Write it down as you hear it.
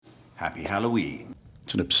Happy Halloween.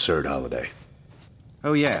 It's an absurd holiday.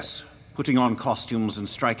 Oh yes, putting on costumes and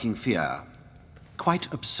striking fear.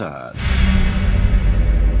 Quite absurd.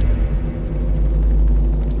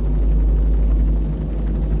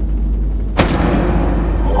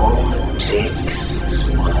 All it takes is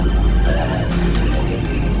one bad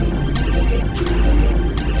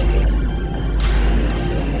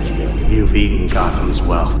day. You've eaten Gotham's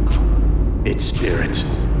wealth, its spirit,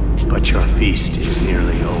 but your feast is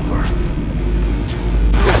nearly over.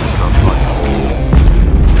 This isn't a black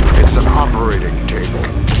hole. It's an operating table.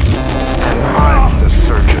 And I'm the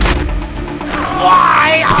surgeon.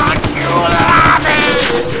 Why aren't you laughing?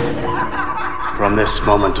 From this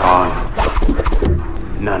moment on,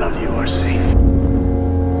 none of you are safe.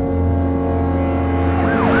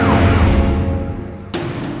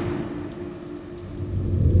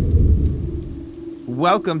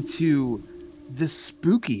 Welcome to the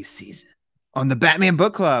spooky season on the Batman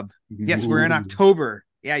Book Club. Yes, we're in October.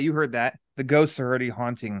 Yeah, you heard that. The ghosts are already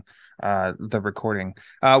haunting the recording.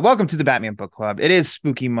 Welcome to the Batman Book Club. It is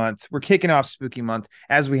spooky month. We're kicking off spooky month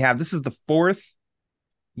as we have. This is the fourth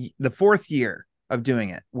year of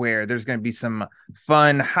doing it, where there's going to be some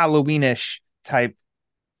fun Halloweenish type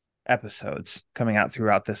episodes coming out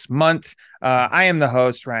throughout this month. I am the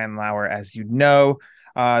host, Ryan Lauer, as you know.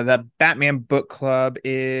 The Batman Book Club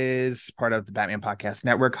is part of the Batman Podcast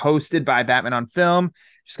Network, hosted by Batman on Film.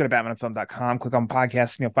 Just go to batmanonfilm.com, click on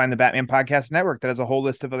podcasts, and you'll find the Batman Podcast Network that has a whole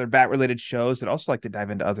list of other Bat-related shows that also like to dive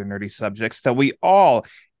into other nerdy subjects that we all,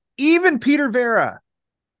 even Peter Vera,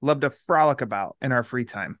 love to frolic about in our free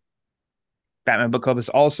time. Batman Book Club is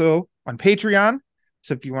also on Patreon.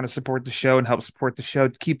 So if you want to support the show and help support the show,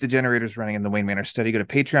 keep the generators running in the Wayne Manor study, go to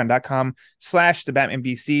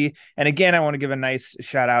patreon.com/thebatmanbc. And again, I want to give a nice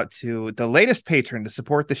shout out to the latest patron to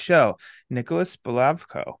support the show, Nicholas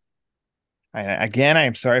Belavko. I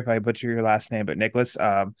am sorry if I butcher your last name, but Nicholas,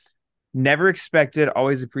 never expected,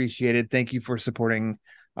 always appreciated. Thank you for supporting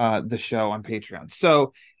the show on Patreon.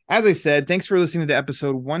 So as I said, thanks for listening to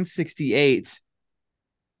episode 168,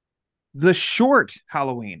 the short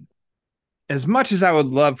Halloween. As much as I would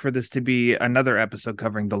love for this to be another episode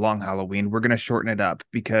covering the long Halloween, we're going to shorten it up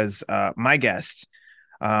because my guest,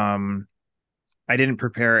 I didn't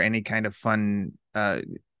prepare any kind of fun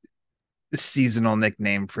seasonal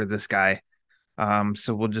nickname for this guy.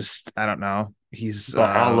 So we'll just, I don't know. He's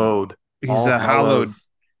hallowed. He's a hallowed.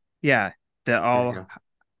 Yeah. The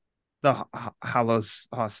Hallows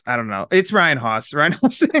Haas. I don't know. It's Ryan Haas. Ryan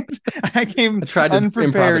Haas. I tried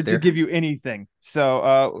unprepared to give you anything.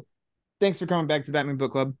 So, thanks for coming back to Batman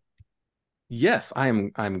Book Club. Yes,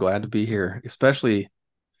 I'm glad to be here, especially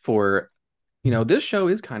for, this show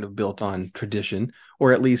is kind of built on tradition,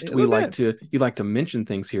 or at least you like to mention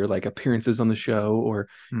things here, like appearances on the show or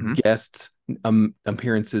guests,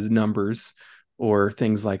 appearances, numbers, or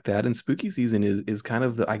things like that. And spooky season is kind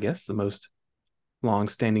of the most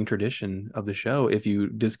long-standing tradition of the show, if you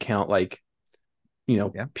discount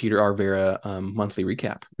Peter R. Vera monthly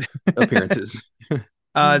recap appearances.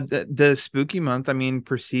 The spooky month,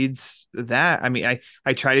 precedes that.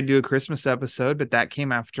 I try to do a Christmas episode, but that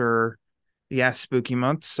came after spooky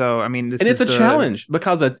month. So it's a challenge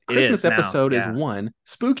because a Christmas episode is one,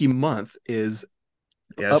 spooky month is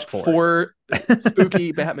up four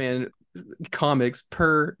spooky Batman comics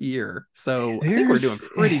per year. So I think we're doing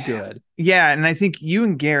pretty good. Yeah, and I think you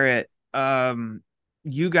and Garrett,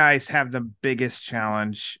 you guys have the biggest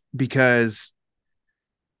challenge because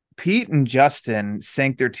Pete and Justin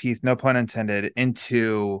sank their teeth, no pun intended,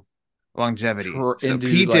 into longevity.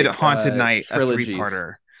 Pete did Haunted Night, trilogies. A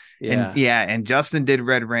 3-parter. Yeah. And Justin did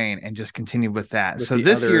Red Rain and just continued with that. With so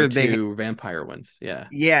this year they vampire ones. Yeah.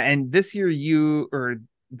 Yeah, and this year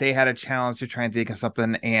they had a challenge to try and think of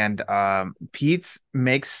something, and Pete's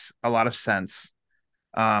makes a lot of sense.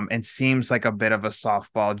 And seems like a bit of a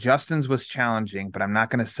softball. Justin's was challenging, but I'm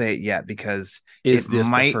not going to say it yet because is this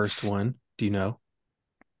the first one? Do you know?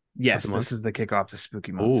 Yes, this is the kickoff to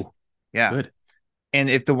spooky month. Oh, yeah. Good. And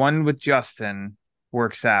if the one with Justin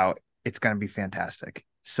works out, it's going to be fantastic.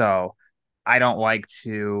 So I don't like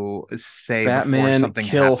to say Batman before something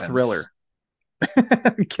kill happens. Thriller.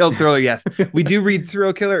 Kill Thriller, yes. We do read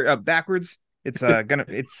Thrill Killer backwards. It's damn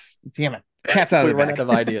it. Cat's out of the bag. Run out of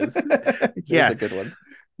ideas. Yeah. A good one.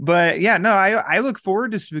 But yeah, no, I look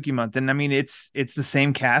forward to spooky month. And it's the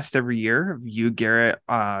same cast every year. You, Garrett,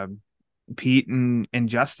 Pete and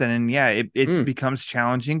Justin, and it becomes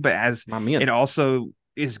challenging, but it also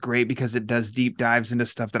is great because it does deep dives into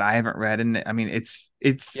stuff that I haven't read, and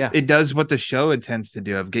it does what the show intends to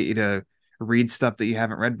do, of get you to read stuff that you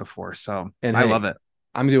haven't read before. So I love it.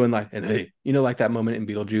 I'm doing like, and hey, like that moment in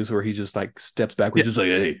Beetlejuice where he just like steps backwards, just like,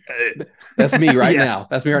 hey, Uh, that's me right Yes. now.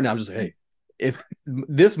 That's me right now. I'm just like, hey, if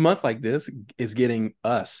this month like this is getting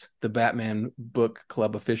us, the Batman book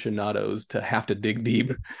club aficionados, to have to dig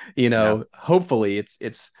deep, hopefully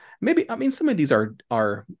it's maybe, I mean, some of these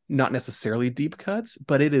are not necessarily deep cuts,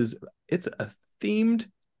 but it's a themed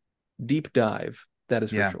deep dive. That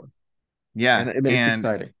is for Yeah. sure. Yeah. And it's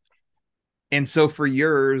exciting. And so for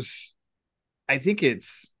yours, I think I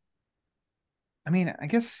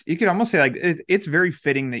guess you could almost say like it's very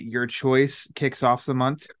fitting that your choice kicks off the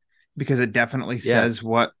month, because it definitely says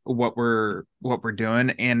what we're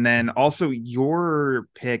doing. And then also your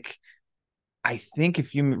pick, I think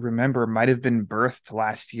if you remember, might have been birthed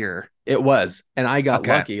last year. It was, and I got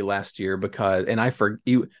lucky last year because, and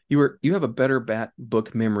you have a better Bat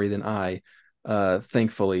book memory than I,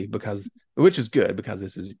 thankfully, which is good because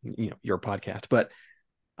this is your podcast. But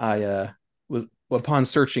I was, upon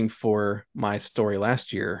searching for my story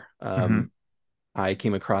last year, I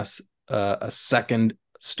came across a second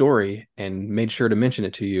story and made sure to mention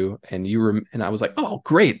it to you, and and I was like, oh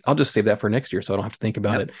great, I'll just save that for next year so I don't have to think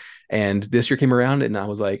about it. And this year came around and I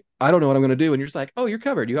was like, I don't know what I'm going to do, and you're just like, oh, you're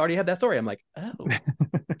covered, you already had that story. I'm like, oh,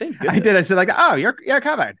 thank goodness. I did. I said like, oh, you're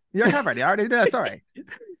covered, you already did that story.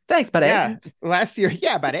 Thanks, buddy. Yeah, last year,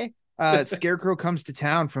 buddy. Scarecrow comes to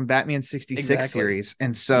town from Batman 66 series,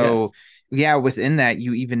 and so within that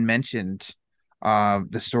you even mentioned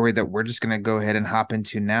the story that we're just going to go ahead and hop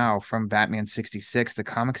into now from Batman 66, the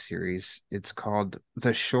comic series. It's called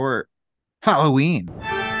The Short Halloween.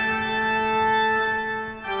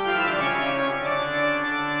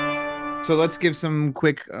 So let's give some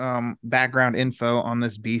quick background info on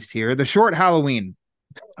this beast here. The Short Halloween.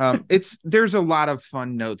 There's a lot of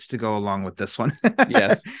fun notes to go along with this one.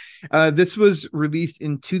 Yes. This was released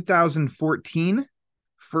in 2014,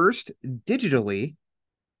 first digitally.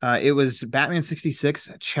 It was Batman 66,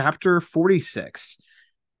 chapter 46,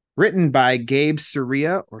 written by Gabe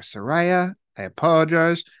Saraya, I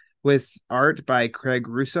apologize, with art by Craig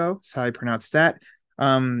Russo. That's how I pronounce that.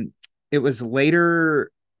 It was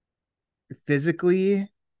later physically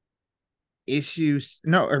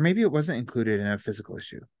or maybe it wasn't included in a physical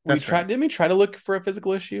issue. Didn't we try to look for a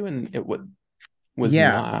physical issue, and it was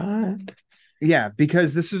not? Yeah,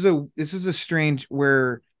 because this is a strange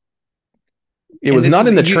where it was not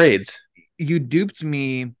in the trades. You duped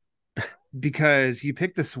me because you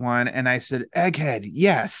picked this one and I said Egghead,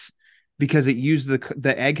 yes, because it used the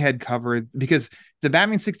Egghead cover, because the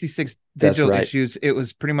Batman 66 digital issues, it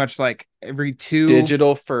was pretty much like every two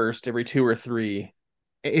digital first, every 2 or 3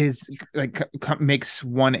 is like makes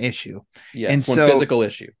one issue. Yes, and one so physical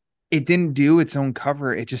issue. It didn't do its own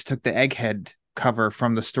cover. It just took the Egghead cover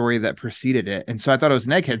from the story that preceded it. And so I thought it was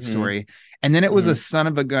an Egghead story. And then it was a son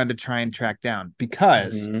of a gun to try and track down,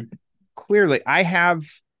 because clearly I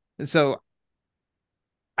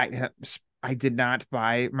did not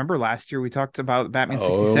buy. Remember last year we talked about Batman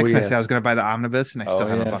 66 and I said I was going to buy the omnibus, and I still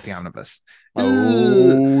haven't bought the omnibus.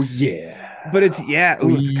 Oh yeah. But it's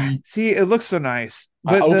see, it looks so nice.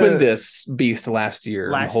 But I opened this beast last year.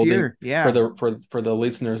 For the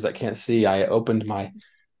listeners that can't see, I opened my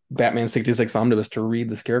Batman 66 omnibus to read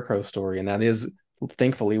the Scarecrow story, and that is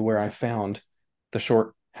thankfully where I found the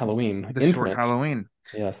Short Halloween. Short Halloween.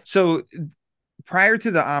 Yes. So prior to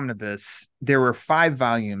the omnibus, there were 5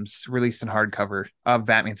 volumes released in hardcover of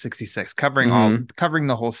Batman 66, covering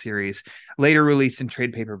the whole series. Later released in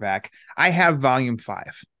trade paperback. I have volume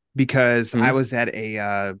 5 because I was at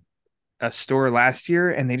a store last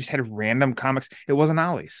year and they just had random comics. It wasn't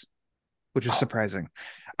Ollie's, which was surprising.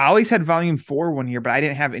 Ollie's had volume 4 one year, but I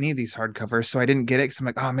didn't have any of these hardcovers, so I didn't get it. So I'm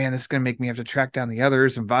like, oh man, this is gonna make me have to track down the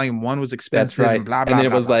others. And volume 1 was expensive. That's right. And blah blah. And then it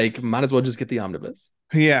blah, was blah. like, might as well just get the omnibus.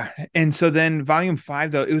 Yeah. And so then volume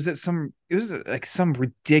 5 though, it was like some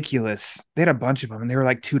ridiculous. They had a bunch of them, and they were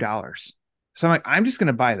like $2. So I'm like, I'm just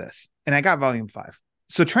gonna buy this, and I got volume 5.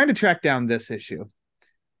 So trying to track down this issue.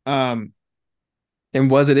 And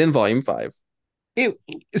was it in volume 5?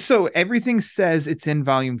 So everything says it's in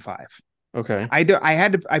volume 5. Okay.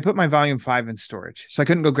 I put my volume 5 in storage, so I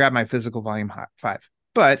couldn't go grab my physical volume 5.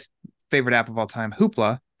 But favorite app of all time,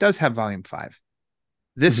 Hoopla, does have volume 5.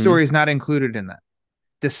 This story is not included in that.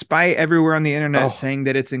 Despite everywhere on the internet saying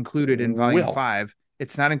that it's included in volume 5,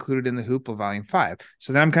 it's not included in the Hoopla volume 5.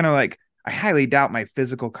 So then I'm kind of like, I highly doubt my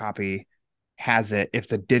physical copy has it if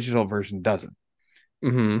the digital version doesn't.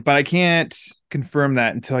 But I can't confirm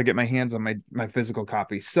that until I get my hands on my physical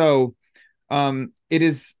copy. So it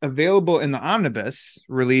is available in the omnibus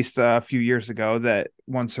released a few years ago that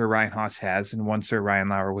one Sir Ryan Haas has and one Sir Ryan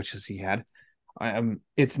Lauer wishes he had.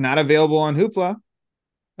 It's not available on Hoopla.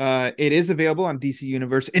 It is available on DC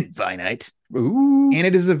Universe Infinite, Ooh. and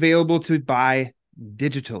it is available to buy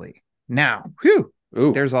digitally. Now, whew,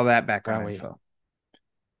 Ooh. there's all that background Wowie. info.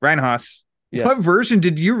 Ryan Haas, Yes. what version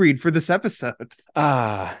did you read for this episode?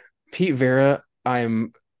 Pete Vera,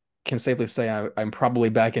 can safely say I'm probably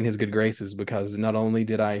back in his good graces, because not only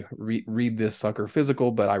did I read this sucker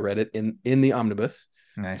physical, but I read it in the omnibus.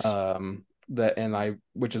 Nice.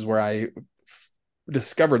 Which is where I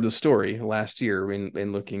discovered the story last year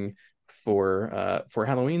in looking for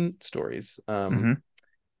Halloween stories.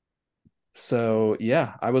 So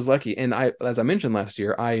yeah, I was lucky, and as I mentioned last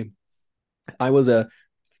year, I was a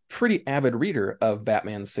pretty avid reader of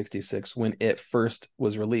Batman 66 when it first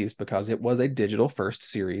was released, because it was a digital first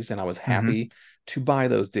series, and I was happy to buy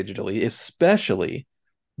those digitally, especially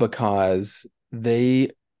because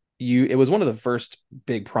it was one of the first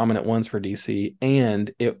big prominent ones for DC,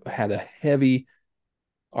 and it had a heavy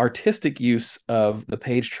artistic use of the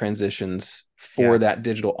page transitions for that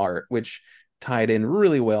digital art, which tied in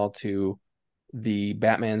really well to the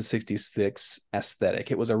Batman 66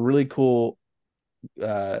 aesthetic. It was a really cool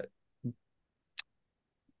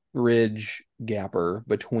bridge gapper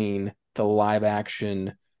between the live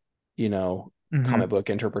action, comic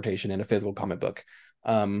book interpretation and a physical comic book.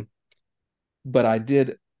 But I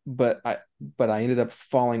ended up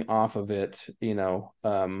falling off of it,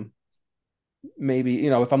 maybe,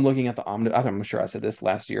 if I'm looking at the omnibus, I'm sure I said this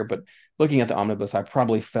last year, but looking at the omnibus, I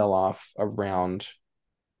probably fell off around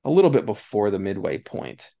a little bit before the midway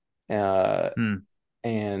point.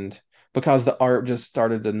 And because the art just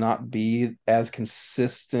started to not be as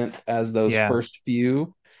consistent as those first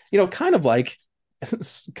few, kind of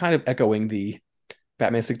echoing the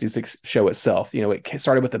Batman 66 show itself. It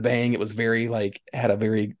started with a bang. It was very had a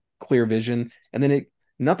very clear vision. And then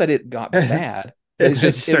not that it got bad, but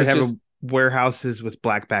it started having warehouses with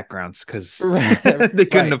black backgrounds because right, they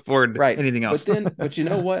couldn't afford anything else. But you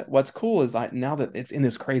know what's cool is now that it's in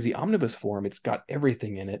this crazy omnibus form, it's got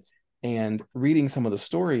everything in it. And reading some of the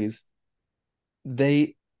stories,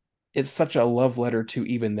 it's such a love letter to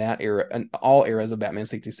even that era and all eras of Batman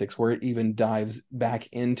 66, where it even dives back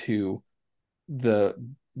into the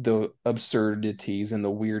absurdities and the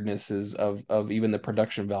weirdnesses of even the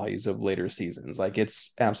production values of later seasons.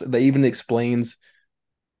 It's absolutely, they even explains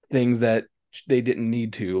things that they didn't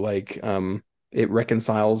need to, it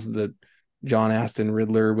reconciles the John Aston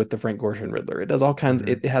Riddler with the Frank Gorshin Riddler. It does all kinds.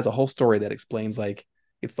 It has a whole story that explains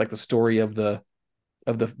it's like the story of the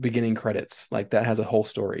beginning credits. That has a whole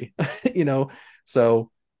story,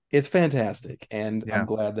 so it's fantastic. And I'm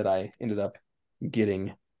glad that I ended up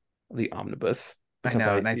getting the omnibus. I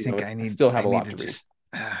know, and I think I still have a lot to read.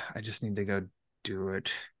 I just need to go do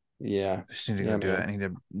it. Yeah, I just need to go do it. I need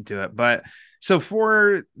to do it. But so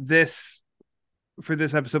for this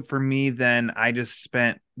episode, for me, then I just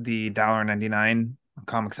spent the $1.99 on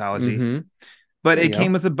Comixology, but it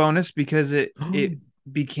came with a bonus because it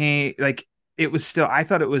became it was still, I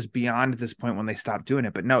thought it was beyond this point when they stopped doing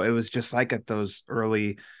it, but no, it was just at those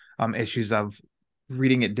early issues of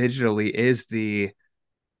reading it digitally is the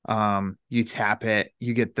you tap it,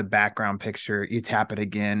 you get the background picture, you tap it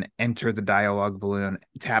again, enter the dialogue balloon,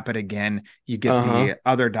 tap it again, you get the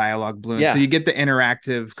other dialogue balloon. So you get the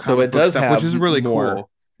interactive so it does stuff, have which is really cool,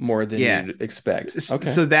 more than you'd expect. Okay,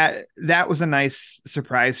 so that was a nice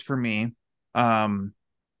surprise for me,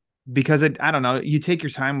 because I don't know, you take your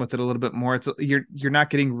time with it a little bit more. You're not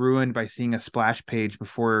getting ruined by seeing a splash page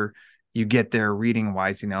before you get there reading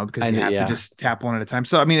wise, because you have to just tap one at a time.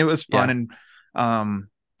 So I mean, it was fun, and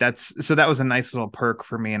that was a nice little perk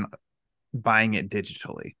for me in buying it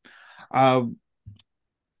digitally. When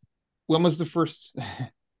was the first?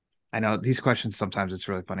 I know these questions, sometimes it's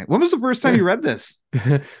really funny. When was the first time you read this?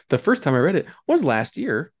 The first time I read it was last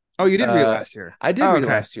year. Oh, you did read it last year. I did read it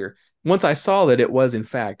last year. Once I saw that it was in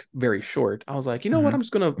fact very short, I was like, you know what? I'm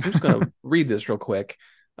just gonna read this real quick.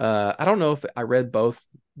 I don't know if I read both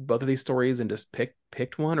of these stories and just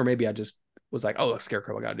picked one, or maybe I just was like, oh, a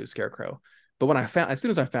Scarecrow, I gotta do Scarecrow. But as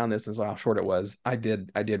soon as I found this and saw how short it was, I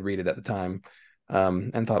did read it at the time,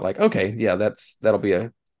 and thought okay, yeah, that'll be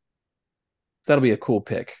a cool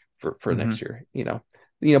pick for next year.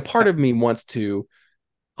 Part of me wants to,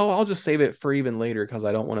 I'll just save it for even later because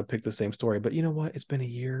I don't want to pick the same story. But you know what? It's been a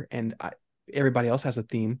year, and everybody else has a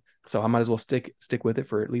theme, so I might as well stick with it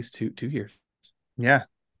for at least two years. Yeah,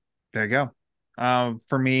 there you go.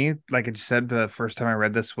 For me, like I just said, the first time I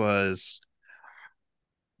read this was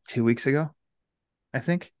 2 weeks ago. I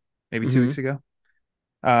think maybe 2 weeks ago.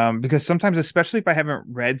 Because sometimes, especially if I haven't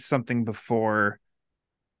read something before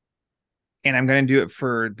and I'm going to do it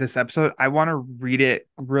for this episode, I want to read it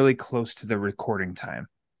really close to the recording time.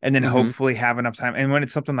 and then Mhm. hopefully have enough time. And when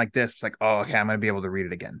it's something like this, like, oh, okay, I'm gonna be able to read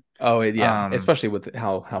it again. Oh, yeah, Um, especially with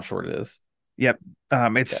how short it is. Yep.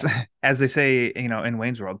 It's Yeah. as they say, in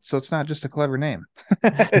Wayne's World. So it's not just a clever name.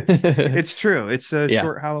 It's true. It's a Yeah.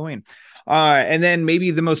 short Halloween. And then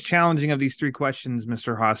maybe the most challenging of these three questions,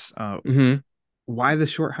 Mr. Haas. Hmm. Why the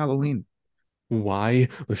short Halloween? Why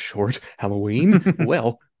the short Halloween?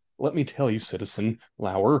 Well, let me tell you, Citizen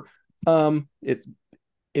Lauer.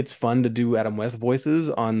 It's fun to do Adam West voices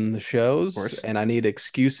on the shows, course. and I need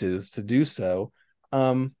excuses to do so.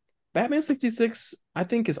 Batman 66, I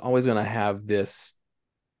think, is always going to have this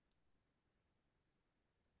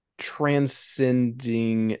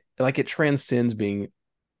transcending, like it transcends being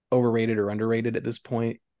overrated or underrated at this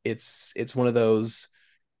point. It's one of those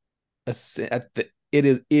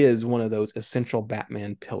it is one of those essential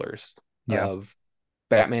Batman pillars Yeah. of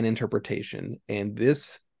Batman interpretation, and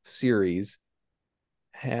this series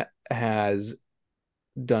has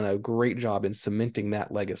done a great job in cementing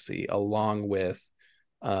that legacy, along with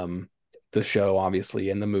the show, obviously,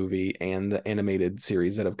 and the movie and the animated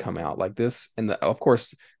series that have come out like this, and of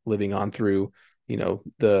course living on through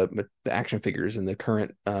the action figures and the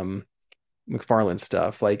current McFarlane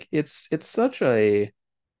stuff. Like it's such a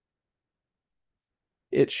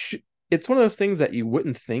it's one of those things that you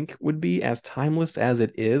wouldn't think would be as timeless as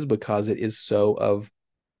it is, because it is so of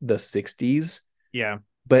the 60s. Yeah.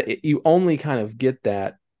 But you only kind of get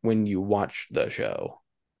that when you watch the show,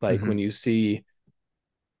 like when you see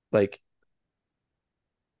like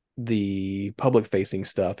the public facing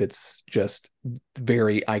stuff. It's just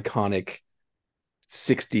very iconic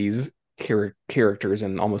 60s characters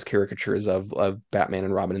and almost caricatures of Batman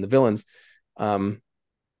and Robin and the villains. And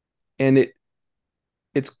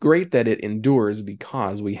it's great that it endures,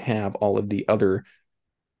 because we have all of the other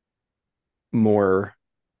more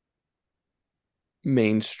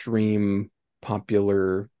mainstream,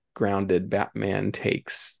 popular, grounded Batman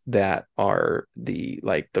takes that are the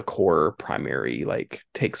core primary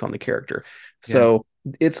takes on the character. So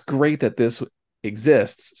it's great that this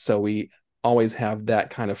exists, so we always have that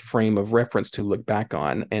kind of frame of reference to look back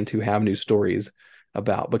on and to have new stories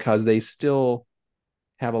about, because they still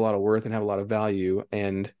have a lot of worth and have a lot of value.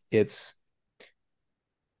 And it's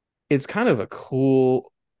kind of a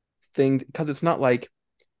cool thing, because it's not like,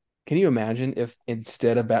 can you imagine if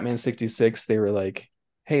instead of Batman 66 they were like,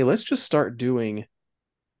 hey, let's just start doing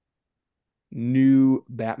new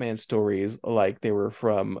Batman stories like they were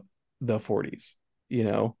from the 40s,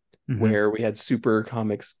 where we had Super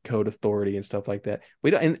Comics Code Authority and stuff like that.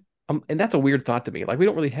 We don't, and that's a weird thought to me. Like, we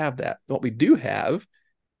don't really have that. What we do have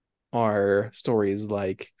are stories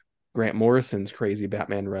like Grant Morrison's crazy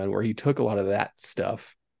Batman run, where he took a lot of that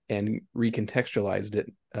stuff and recontextualized it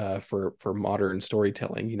for modern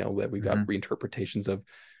storytelling. That we've got reinterpretations of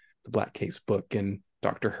the Black Case book and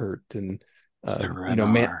Dr. Hurt and Zur-En-Arrh and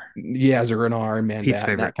Man-Bat,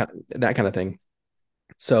 and that kind of thing.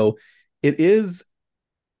 So it is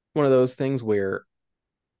one of those things where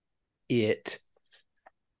it's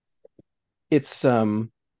this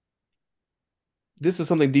is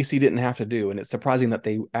something DC didn't have to do, and it's surprising that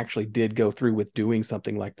they actually did go through with doing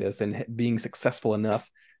something like this and being successful enough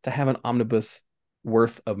to have an omnibus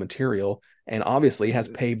worth of material, and obviously has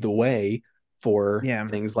paved the way for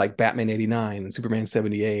things like Batman 89 and Superman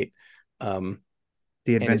 78. The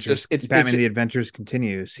adventures, The Adventures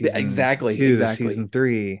Continue, season exactly 2, season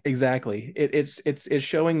 3. Exactly. It's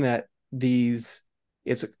showing that it's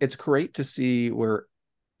great to see where,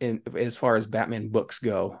 as far as Batman books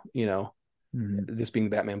go, this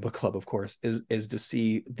being Batman Book Club, of course, is to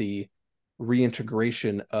see the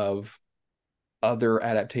reintegration of other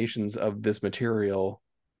adaptations of this material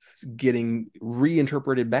getting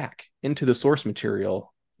reinterpreted back into the source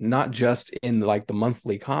material, not just in the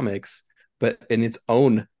monthly comics, but in its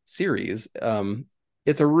own series.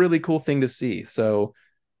 It's a really cool thing to see. So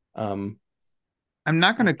I'm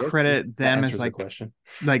not going to credit them as the question.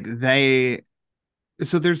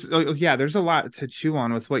 So there's a lot to chew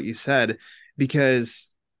on with what you said,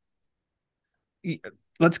 because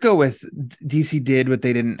let's go with DC did what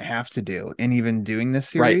they didn't have to do in even doing this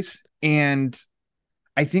series. Right. And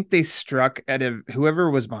I think they struck at whoever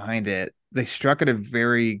was behind it, they struck at a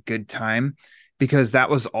very good time, because that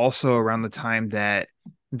was also around the time that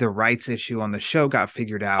the rights issue on the show got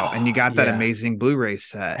figured out, and you got that amazing Blu-ray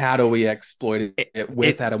set. How do we exploit it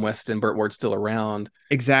with Adam West and Burt Ward still around?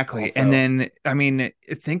 Exactly. Also. And then, I mean,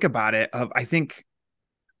 think about it. I think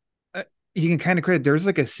you can kind of credit, there's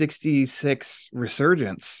a 66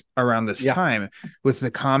 resurgence around this time with the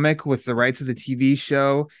comic, with the rights of the TV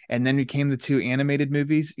show, and then became the 2 animated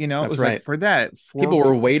movies. It was right. For that, people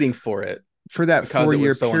were waiting for it for that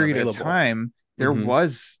 4-year period of time. there Mhm.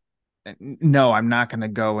 was no, I'm not going to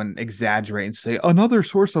go and exaggerate and say another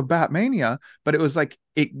source of Batmania, but it was like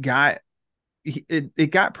it got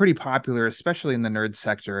pretty popular, especially in the nerd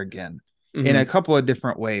sector again, in a Mhm. couple of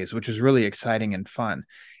different ways, which was really exciting and fun.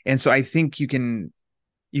 And so I think you can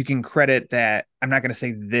credit that. I'm not going to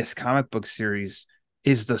say this comic book series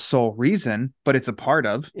is the sole reason, but it's a part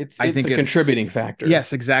of. It's I it's think a contributing factor.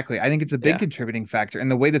 yes, exactly. I think it's a big Yeah. contributing factor. And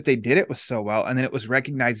the way that they did it was so well. And then it was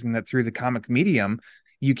recognizing that through the comic medium,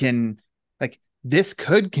 you can like this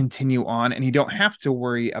could continue on and you don't have to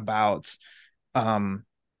worry about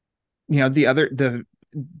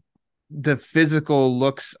the physical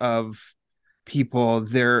looks of people,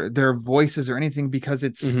 their voices or anything because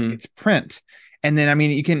Mhm. it's print. And then I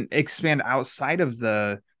mean you can expand outside of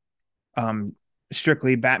the um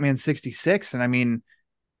strictly Batman 66. And I mean,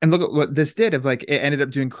 and look at what this did of like it ended up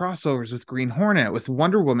doing crossovers with Green Hornet, with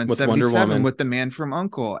Wonder Woman With Wonder 77, Woman. with the Man from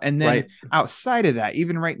Uncle. And then Right. outside of that,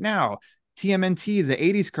 even right now, TMNT, the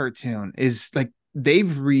 80s cartoon, is like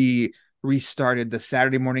they've restarted the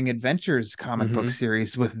Saturday Morning Adventures comic book Mhm.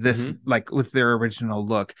 series with this, Mhm. like with their original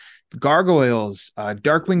look. Gargoyles,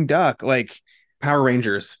 Darkwing Duck, like Power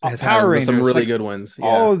Rangers has Power had some Rangers, really like good ones. Yeah.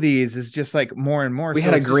 all of these is just like more and more. We So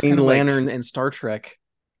had a it's just Green kind of like Lantern and Star Trek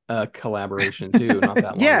collaboration too, not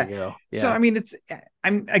that long yeah. ago. So Yeah. I mean,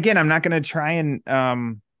 I'm not gonna try and I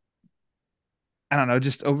don't know,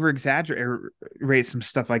 just over exaggerate some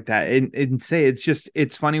stuff like that and say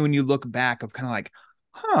it's funny when you look back of kind of like,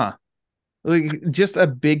 huh, like just a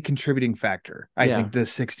big contributing factor. I Yeah. think the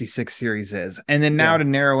 66 series is, and then now Yeah. to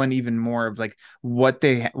narrow in even more of like what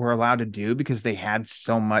they were allowed to do because they had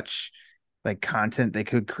so much like content they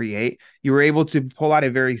could create. You were able to pull out a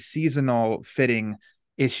very seasonal fitting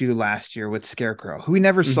issue last year with Scarecrow, who we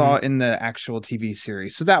never saw in the actual TV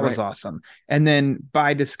series. So that was Right. awesome. And then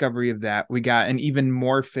by discovery of that, we got an even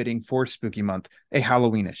more fitting for Spooky Month, a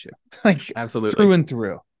Halloween issue, like Absolutely. through and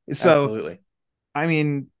through. So, Absolutely. I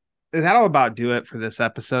mean, that'll about do it for this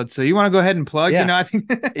episode. So you want to go ahead and plug? Yeah. You know, I think,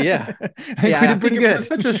 Yeah. I think Yeah, we I did pretty think good. it's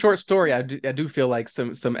such a short story. I do feel like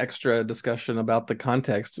some extra discussion about the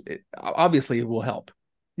context obviously will help.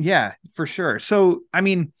 Yeah, for sure. So, I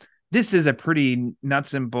mean, this is a pretty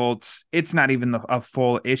nuts and bolts. It's not even a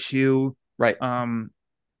full issue Right.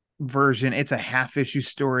 version. It's a half issue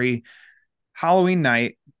story. Halloween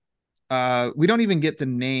night. We don't even get the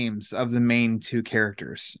names of the main two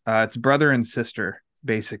characters. It's brother and sister,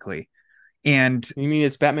 basically. And You mean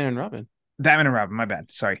it's Batman and Robin? Batman and Robin, my bad.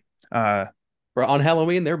 Sorry. Or on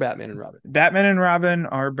Halloween, they're Batman and Robin. Batman and Robin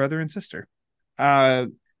are brother and sister.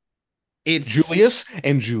 It's Julius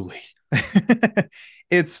and Julie.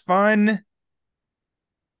 it's fun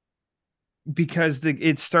because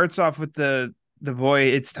it starts off with the boy.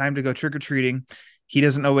 It's time to go trick-or-treating. He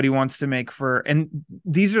doesn't know what he wants to make for, and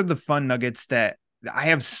these are the fun nuggets that I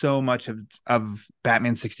have so much of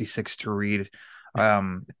Batman 66 to read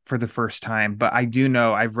for the first time, but I do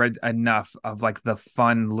know I've read enough of like the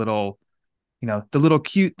fun little, the little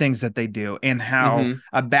cute things that they do and how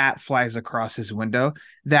a bat flies across his window.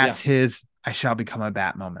 That's his I shall become a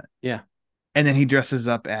bat moment. Yeah. And then he dresses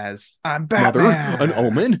up as I'm Mother, Batman. an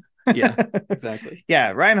omen. Yeah, exactly.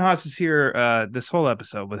 Yeah, Ryan Haas is here this whole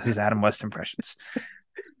episode with his Adam West impressions.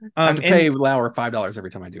 I have to pay Lauer $5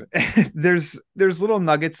 every time I do it. There's little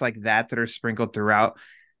nuggets like that are sprinkled throughout,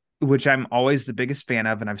 which I'm always the biggest fan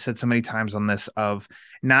of, and I've said so many times on this, of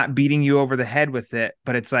not beating you over the head with it,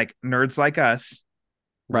 but it's like nerds like us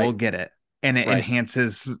will Right. get it, and it Right.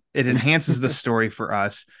 enhances the story for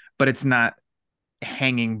us, but it's not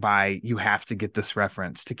hanging by you have to get this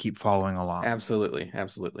reference to keep following along. Absolutely.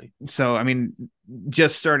 So I mean,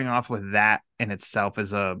 just starting off with that in itself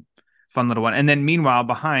is a fun little one. And then meanwhile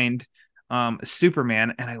behind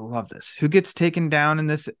Superman, and I love this, who gets taken down in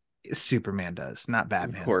this? Superman does, not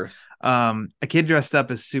Batman. Of course. A kid dressed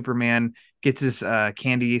up as Superman gets his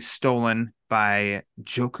candy stolen by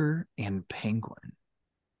Joker and Penguin.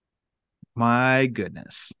 My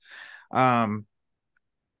goodness.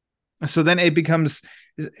 So then it becomes,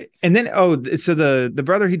 and then so the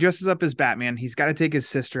brother, he dresses up as Batman. He's got to take his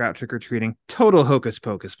sister out trick-or-treating. Total hocus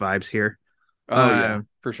pocus vibes here. Oh yeah,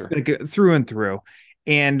 for sure. Like through and through.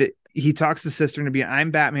 And he talks to sister to be, I'm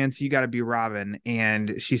Batman, so you got to be Robin.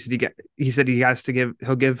 And she said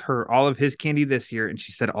he'll give her all of his candy this year, and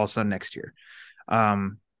she said also next year.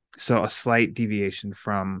 So a slight deviation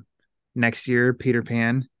from next year, Peter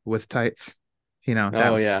Pan with tights.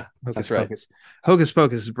 Yeah, Hocus that's right. Pocus. Hocus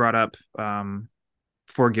Pocus is brought up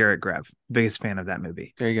for Garrett Grev, biggest fan of that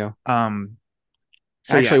movie. There you go.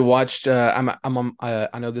 So I actually watched. I'm on.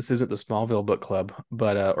 I know this isn't the Smallville book club,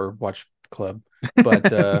 but or watch club, but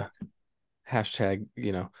hashtag.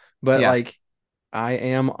 But Yeah. like I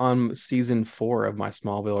am on season 4 of my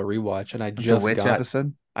Smallville rewatch, and The witch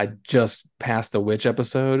episode. I just passed the witch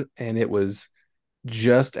episode, and it was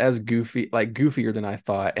just as goofy, like goofier than I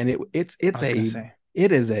thought. And it's I was gonna say.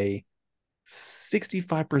 it is a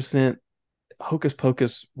 65% Hocus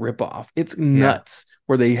Pocus ripoff. It's nuts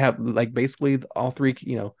where they have like basically all three,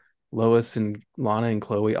 Lois and Lana and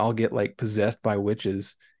Chloe all get like possessed by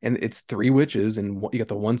witches, and it's 3 witches, and you got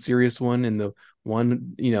the one serious one and the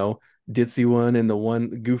one, ditzy one and the one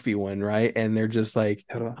goofy one, right? And they're just like,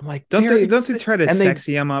 I'm like, don't they try to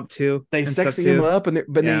sexy him up too? They sexy him up, and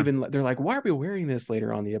they're like, why are we wearing this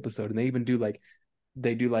later on in the episode? And they even do like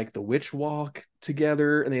the witch walk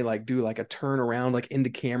together, and they like do like a turn around like into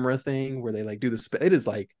camera thing where they like do the it is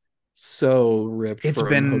like so ripped. It's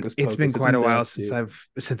been quite a while since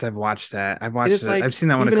I've watched that. I've seen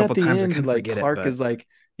that one a couple times. End, I like Clark is like,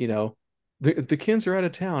 the kids are out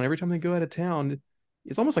of town. Every time they go out of town,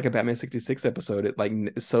 it's almost like a Batman 66 episode. It like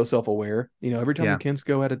is so self-aware. Every time the Kents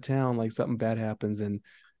go out of town, like something bad happens, and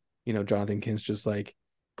Jonathan Kent's just like,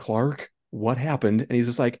 Clark, what happened? And he's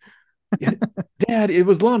just like, Dad, it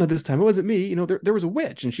was Lana this time. It wasn't me. There was a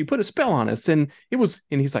witch, and she put a spell on us, and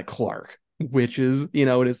he's like, Clark, witches, and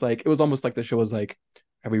it's like, it was almost like the show was like,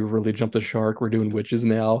 have we really jumped the shark? We're doing witches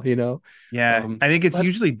now, Yeah, I think it's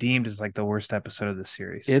usually deemed as like the worst episode of the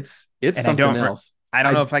series. It's something else. I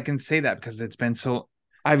don't know if I can say that because it's been so.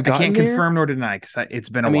 I can't confirm nor deny because it's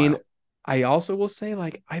been a while. I also will say,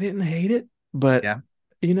 like, I didn't hate it, but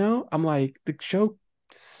I'm like, the show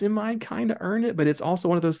semi kind of earned it, but it's also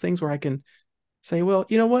one of those things where I can say, well,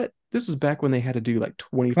 you know what? This was back when they had to do like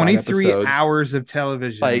 23 episodes. hours of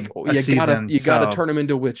television. Like, you gotta turn them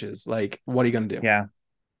into witches. Like, what are you gonna do? Yeah.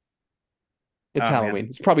 It's Halloween. Man.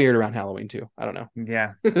 It's probably aired around Halloween too. I don't know.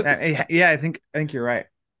 Yeah. Yeah, I think you're right.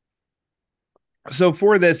 So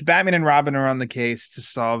for this, Batman and Robin are on the case to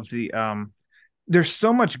solve the there's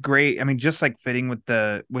so much great, just like fitting with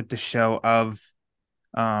the show of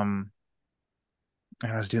I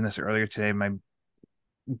was doing this earlier today, my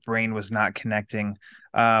brain was not connecting,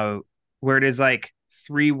 where it is like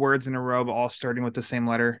 3 words in a row but all starting with the same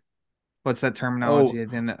letter. What's that terminology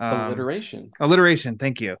again? Alliteration,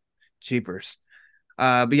 thank you. Jeepers.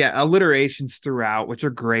 But yeah, alliterations throughout, which are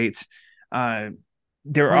great.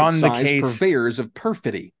 They're on the case. Purveyors of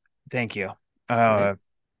perfidy. Thank you. Right.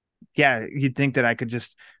 Yeah, you'd think that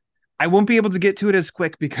I won't be able to get to it as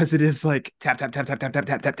quick because it is like tap tap tap tap tap tap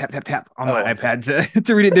tap tap tap tap tap on my iPad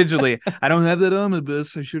to read it digitally. I don't have that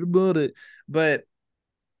omnibus. I should have bought it. But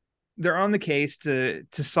they're on the case to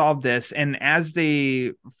solve this, and as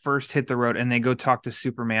they first hit the road and they go talk to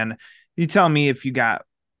Superman, you tell me if you got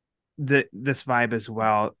this vibe as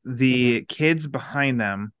well. The kids behind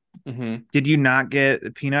them. Mm-hmm. Did you not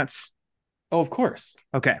get Peanuts? Oh, of course.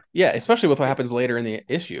 Okay. Yeah, especially with what happens later in the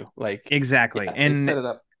issue. Like, exactly. Yeah, and set it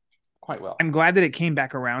up quite well. I'm glad that it came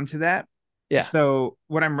back around to that. Yeah. So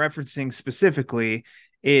what I'm referencing specifically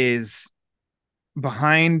is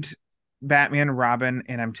behind Batman, Robin,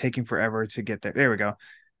 and I'm taking forever to get there. There we go.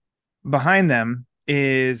 Behind them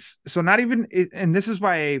is, so not even, and this is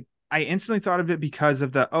why I instantly thought of it because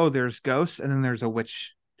of there's ghosts, and then there's a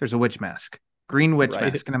witch mask. Green witch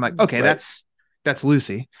mask, and I'm like, okay, that's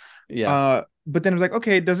Lucy. Yeah. But then it was like,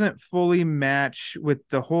 okay, it doesn't fully match with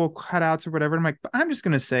the whole cutouts or whatever. I'm like, but I'm just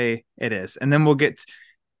gonna say it is, and then we'll get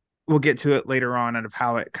to it later on out of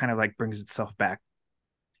how it kind of like brings itself back.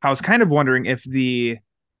 I was kind of wondering if the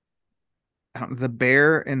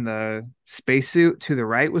bear in the spacesuit to the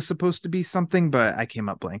right was supposed to be something, but I came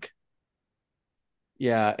up blank.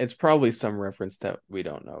 Yeah, it's probably some reference that we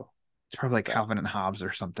don't know. It's probably like Calvin and Hobbes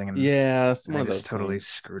or something. And yeah, some of those totally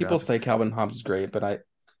screwed People up. say Calvin and Hobbes is great, but I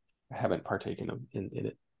haven't partaken in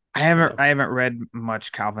it. I haven't read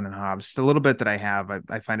much Calvin and Hobbes. The little bit that I have,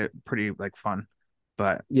 I find it pretty like fun.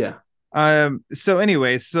 But yeah. So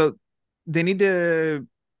anyway, so they go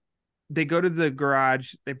to the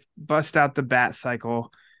garage, they bust out the bat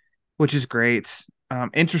cycle, which is great.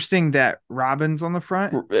 Interesting that Robin's on the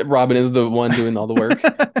front. Robin is the one doing all the work.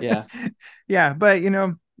 Yeah. Yeah, but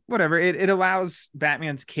whatever. It allows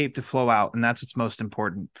Batman's cape to flow out, and that's what's most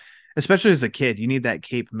important. Especially as a kid, you need that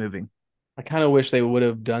cape moving. I kind of wish they would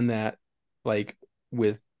have done that, like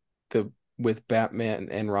with Batman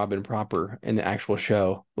and Robin proper in the actual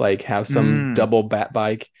show. Like have some double bat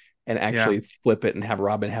bike and actually flip it, and have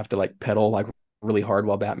Robin have to like pedal like really hard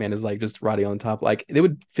while Batman is like just riding on top. Like it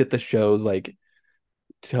would fit the show's like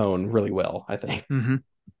tone really well, I think. Mm-hmm.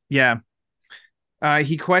 Yeah.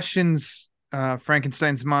 He questions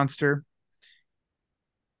Frankenstein's monster,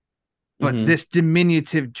 but this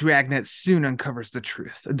diminutive dragnet soon uncovers the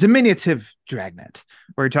truth. A diminutive dragnet,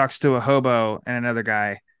 where he talks to a hobo and another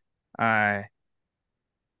guy,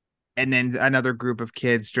 and then another group of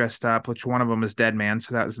kids dressed up, which one of them is Deadman,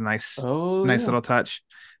 so that was a nice little touch.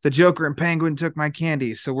 The Joker and Penguin took my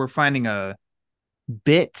candy, so we're finding a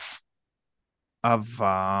bit of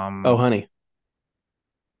honey.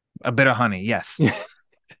 A bit of honey, yes.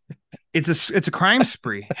 It's a crime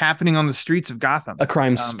spree happening on the streets of Gotham. A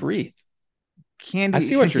crime spree. Candy. I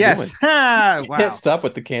see what you're doing. Wow. Can't stop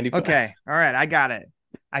with the candy. Okay. All right. I got it.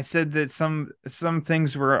 I said that some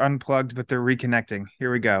things were unplugged, but they're reconnecting.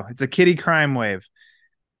 Here we go. It's a kitty crime wave.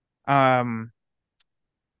 So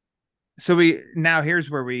here's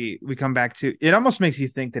where we come back to. It almost makes you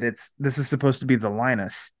think that this is supposed to be the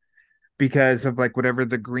Linus because of like whatever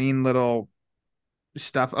the green little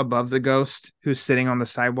stuff above the ghost who's sitting on the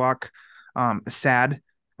sidewalk, sad.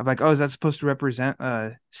 I'm like, oh, is that supposed to represent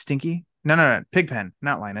Stinky? No, Pigpen,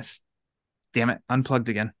 not Linus. Damn it, unplugged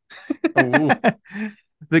again.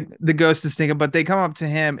 The ghost is Stinky, but they come up to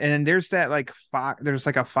him, and then there's that like fox. There's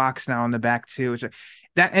like a fox now in the back too,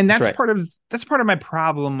 that's right. part of my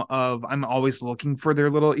problem of I'm always looking for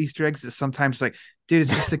their little Easter eggs. Is sometimes like, dude,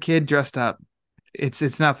 it's just a kid dressed up.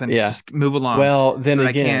 It's nothing. Yeah. Just move along. Well, then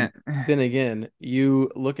again,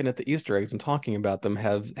 you looking at the Easter eggs and talking about them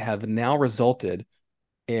have now resulted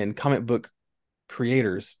in comic book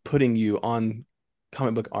creators putting you on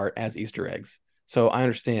comic book art as Easter eggs. So I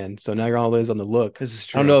understand. So now you're always on the look. This is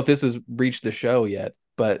true. I don't know if this has reached the show yet,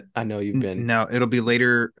 but I know you've been. No, it'll be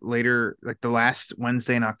later, like the last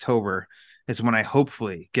Wednesday in October is when I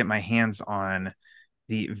hopefully get my hands on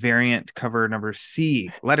the variant cover number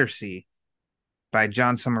letter C, by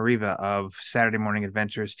John Samariva of Saturday Morning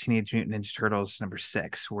Adventures, Teenage Mutant Ninja Turtles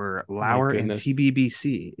 #6, where Lauer and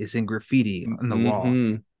TBBC is in graffiti on the wall.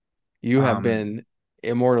 You have been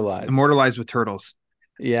immortalized. Immortalized with turtles.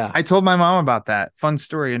 Yeah. I told my mom about that. Fun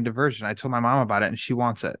story and diversion. I told my mom about it, and she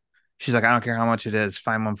wants it. She's like, I don't care how much it is.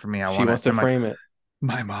 Find one for me. She wants to frame it.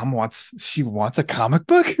 My mom wants a comic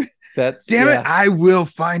book? Damn it. I will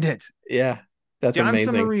find it. Yeah. That's John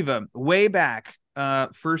amazing. Samariva, way back.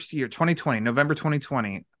 First year 2020, November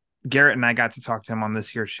 2020, Garrett and I got to talk to him on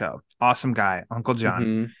this year's show. Awesome guy, Uncle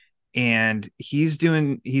John. And he's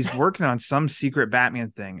working on some secret Batman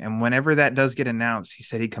thing, and whenever that does get announced, he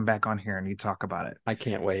said he'd come back on here and he'd talk about it. I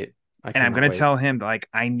can't wait. I'm going to tell him, like,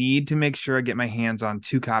 I need to make sure I get my hands on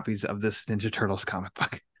 2 copies of this Ninja Turtles comic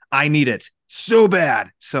book. I need it so bad.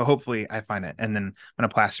 So hopefully I find it, and then I'm going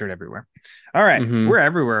to plaster it everywhere. All right. We're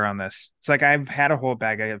everywhere on this. It's like I've had a whole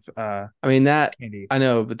bag of candy. I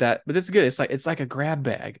know, but it's good. It's like a grab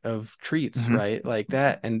bag of treats, right? Like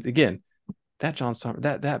that. And again, that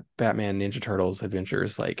that Batman Ninja Turtles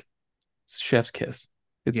adventures, like chef's kiss.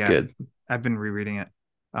 It's good. I've been rereading it.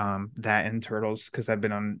 That and Turtles, because I've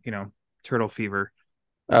been on, Turtle fever.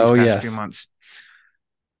 Few months.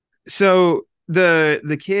 So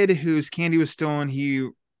the kid whose candy was stolen,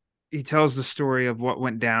 he tells the story of what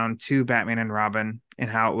went down to Batman and Robin and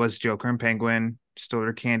how it was Joker and Penguin stole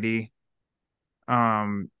their candy.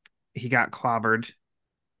 He got clobbered,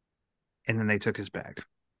 and then they took his bag.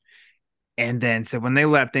 And then so when they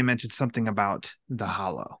left, they mentioned something about the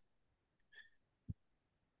Hollow.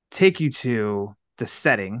 Take you to the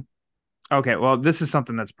setting. Okay, well, this is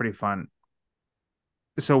something that's pretty fun.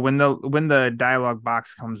 So when the dialogue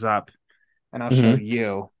box comes up, and I'll show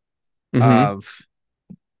you I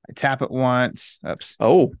tap it once. Oops.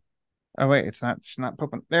 Oh wait, it's not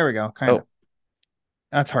popping. There we go. Kind of.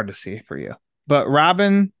 That's hard to see for you. But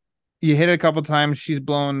Robin, you hit it a couple times, she's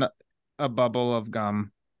blown a bubble of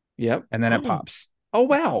gum. Yep. And then it pops. Oh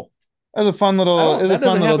wow. That was a fun little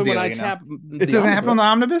deal. When I tap it doesn't happen on the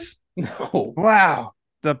omnibus? No. Wow.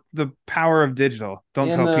 The power of digital. Don't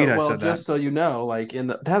tell Pete I said that. Just so you know, like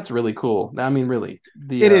that's really cool. I mean, really.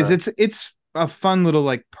 It is. It's a fun little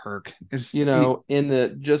like perk. It's, in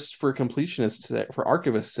the just for completionists, for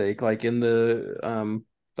archivists' sake, like in the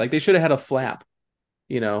like they should have had a flap,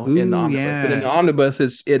 in the omnibus. Yeah. But in the omnibus,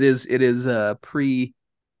 it's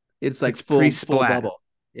full bubble.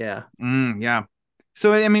 Yeah. Yeah.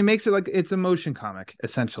 So I mean, makes it like it's a motion comic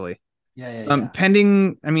essentially. Yeah.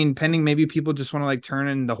 Pending maybe people just want to like turn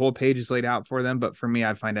and the whole page is laid out for them, but for me,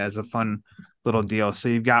 I'd find it as a fun little deal. So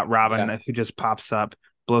you've got Robin who just pops up,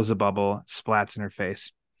 blows a bubble, splats in her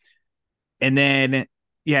face, and then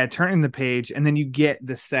turning the page, and then you get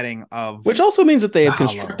the setting of, which also means that they have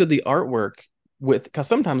constructed the artwork because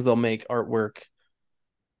sometimes they'll make artwork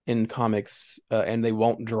in comics and they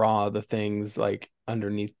won't draw the things like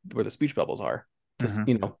underneath where the speech bubbles are. Just so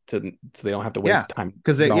they don't have to waste time,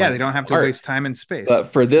 because they don't have to waste time and space.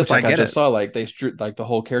 But for this, like I just saw, like they like the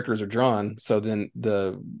whole characters are drawn, so then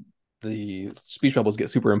the speech bubbles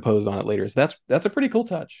get superimposed on it later. So that's a pretty cool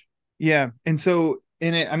touch. Yeah, and so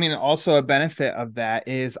And I mean, also a benefit of that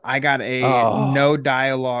is I got a Oh. no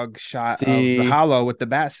dialogue shot of the See? hollow with the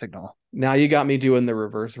bat signal. Now you got me doing the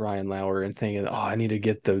reverse Ryan Lauer and thinking, oh, I need to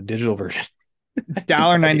get the digital version.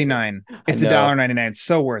 $1.99. It's know. $1.99. It's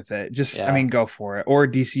so worth it. Just, I Yeah. mean, go for it. Or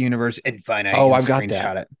DC Universe Infinite. Oh, You can I've got screenshot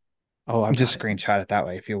that. it. Oh, You I'm just screenshot it that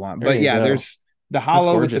way if you want. There But you yeah, go. there's the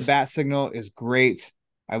hollow with the gorgeous. bat signal is great.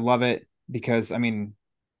 I love it because I mean,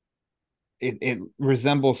 it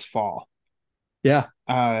resembles fall. Yeah,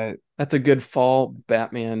 Uh, that's a good fall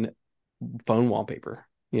Batman phone wallpaper,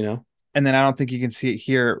 you know? and then I don't think you can see it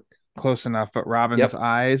here close enough, but Robin's Yep.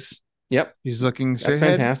 eyes, Yep. she's looking That's straight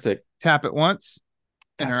ahead. fantastic. Tap it once,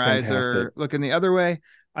 and That's her eyes fantastic. are looking the other way.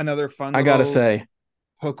 Another fun. I gotta little say,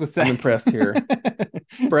 poke with that. I'm impressed here.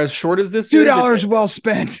 For as short as this $2 is, well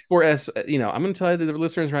spent. for as you know, I'm gonna tell you the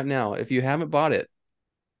listeners right now, if you haven't bought it,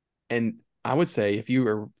 and I would say if you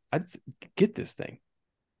are, I'd get this thing.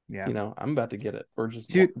 Yeah, You know, I'm about to get it. Or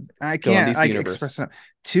just I go on can't DC like Universe. express it.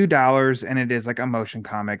 $2, and it is like a motion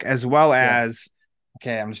comic as well Yeah. as.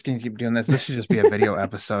 Okay, I'm just gonna keep doing this. This should just be a video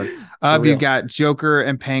episode. For You real. got Joker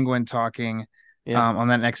and Penguin talking. Yeah. On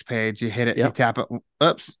that next page, you hit it, you Yep. tap it.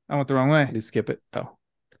 Oops, I went the wrong way. You skip it. Oh,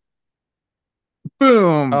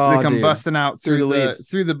 Boom! Oh, They come dude. busting out Through through the the leaves.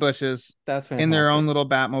 through the bushes that's fantastic. in their own little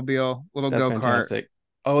Batmobile, little That's go-kart. fantastic.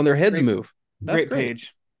 Oh, and their heads Great- move. That's Great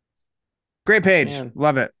page. Great page. Man.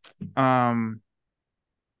 Love it.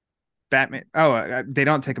 Batman. Oh, they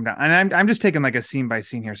don't take them down, and I'm just taking like a scene by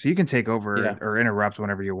scene here, so you can take over Yeah. or interrupt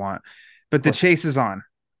whenever you want. But the course. chase is on.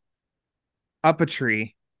 Up a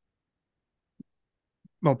tree.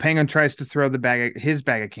 Well, Penguin tries to throw his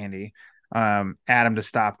bag of candy at him to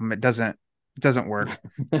stop him. It doesn't work.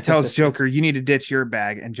 He tells Joker, "You need to ditch your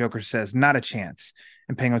bag," and Joker says, "Not a chance."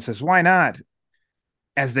 And Penguin says, "Why not?"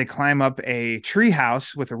 As they climb up a tree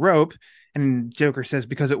house with a rope, and Joker says,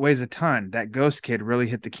 "Because it weighs a ton. That ghost kid really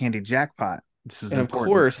hit the candy jackpot." This is and of important.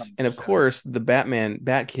 course, the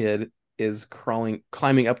Bat Kid is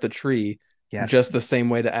climbing up the tree, Yes. just the same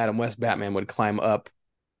way that Adam West Batman would climb up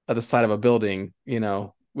at the side of a building, you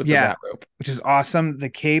know, with the bat rope. Which is awesome. The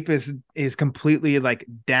cape is completely like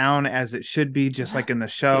down as it should be, just like in the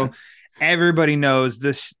show. Everybody knows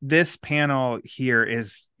this panel here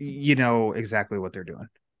is, you know, exactly what they're doing.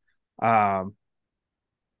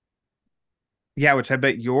 Yeah, which I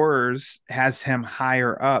bet yours has him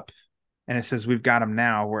higher up, and it says we've got him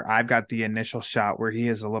now, where I've got the initial shot where he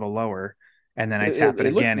is a little lower, and then I tap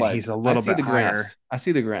it looks again, like- and he's a little I see bit the higher. grass. I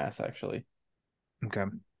see the grass actually. Okay.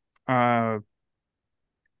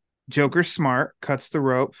 Joker's smart, cuts the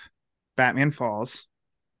rope, Batman falls.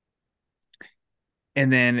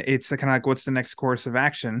 And then it's kind of like, what's the next course of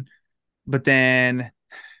action? But then,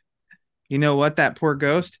 you know what? That poor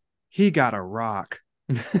ghost, he got a rock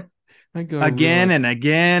again and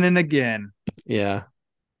again and again. Yeah.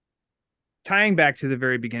 Tying back to the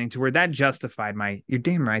very beginning to where that justified you're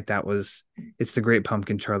damn right. It's the Great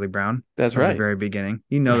Pumpkin, Charlie Brown. That's From right. the very beginning.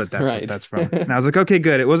 You know that's Right. what that's from. And I was like, okay,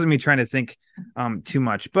 good. It wasn't me trying to think too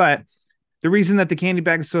much. But the reason that the candy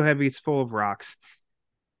bag is so heavy, it's full of rocks.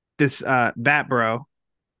 This Bat Bro,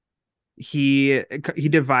 he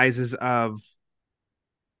devises of,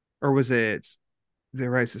 or was it the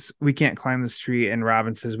right? We can't climb this tree, and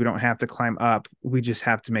Robin says we don't have to climb up. We just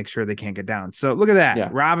have to make sure they can't get down. So look at that. Yeah.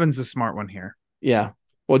 Robin's a smart one here. Yeah.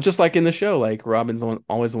 Well, just like in the show, like Robin's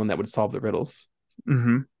always the one that would solve the riddles.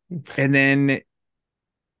 Mm-hmm. And then it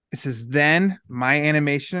says, then my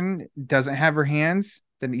animation doesn't have her hands.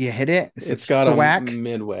 Then you hit it. It's got the a whack.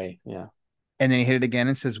 midway. Yeah. And then you hit it again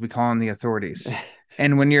and says, we call on the authorities.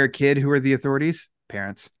 And when you're a kid, who are the authorities?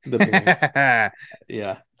 Parents. The parents.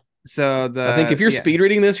 Yeah. So I think if you're speed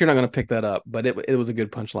reading this, you're not going to pick that up, but it was a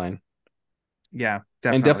good punchline. Yeah,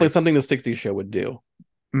 And definitely something the 60s show would do.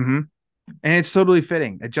 Mm-hmm. And it's totally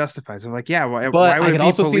fitting. It justifies. I'm like, yeah, why But would I could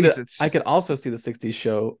also see It's... I could also see the 60s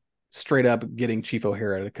show straight up getting Chief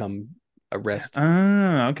O'Hara to come arrest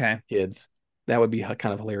Oh, okay. kids. That would be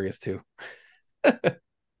kind of hilarious too.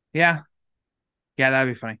 Yeah,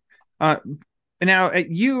 that'd be funny. Now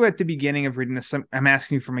you at the beginning of reading this, I'm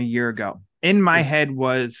asking you from a year ago. In my head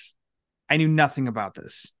was, I knew nothing about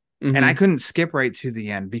this, and I couldn't skip right to the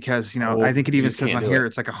end because I think it even says on here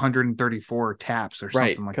it's like 134 taps or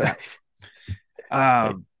something like that.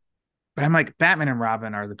 But I'm like, Batman and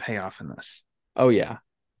Robin are the payoff in this. Oh yeah,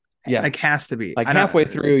 like has to be like halfway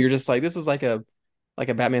through. You're just like, this is like a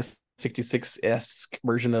Batman 66-esque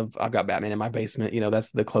version of I've got Batman in my basement.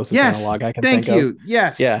 That's the closest analog I can think of. Thank you.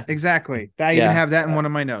 Yes. Yeah. Exactly. I even have that in one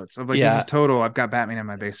of my notes of like, this is total. I've got Batman in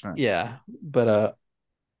my basement. Yeah. But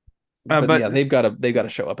yeah, they've got to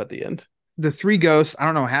show up at the end. The three ghosts. I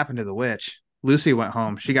don't know what happened to the witch. Lucy went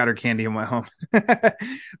home. She got her candy and went home. But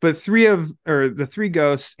the three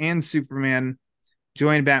ghosts and Superman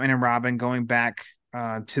joined Batman and Robin going back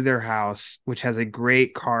to their house, which has a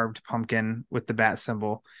great carved pumpkin with the bat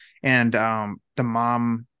symbol. And the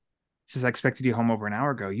mom says, I expected you home over an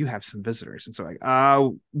hour ago. You have some visitors. And so like,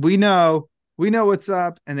 we know what's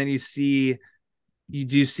up. And then you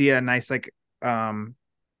do see a nice like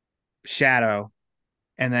shadow.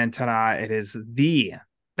 And then ta-da, it is the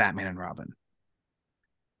Batman and Robin.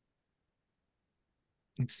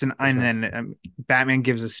 And then Batman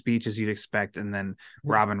gives a speech as you'd expect, and then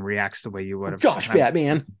Robin reacts the way you would have. Gosh,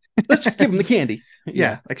 Batman, let's just give him the candy.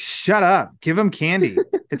 Yeah, like shut up, give him candy.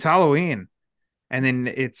 It's Halloween, and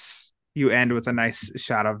then you end with a nice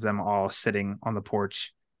shot of them all sitting on the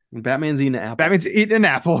porch. Batman's eating an apple. Batman's eating an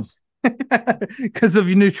apple because of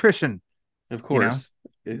nutrition, of course.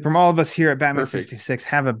 From all of us here at Batman 66,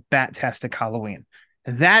 have a bat-tastic Halloween.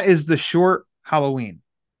 And that is the short Halloween.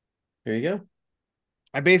 There you go.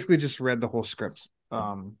 I basically just read the whole script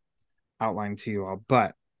outline to you all,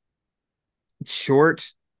 but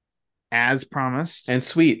short as promised and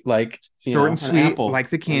sweet, like short and sweet, apple, like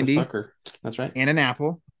the candy. That's right. And an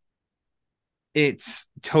apple. It's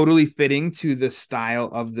totally fitting to the style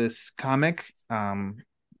of this comic,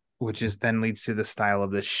 which then leads to the style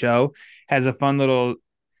of this show. Has a fun little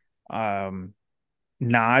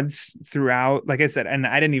nods throughout. Like I said, and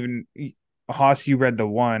I didn't even Hoss, you read the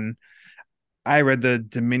one. I read the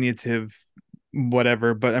diminutive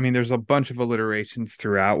whatever, but I mean, there's a bunch of alliterations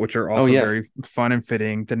throughout, which are also very fun and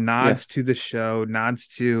fitting. The nods to the show, nods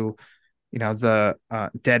to, the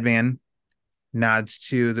Dead Man, nods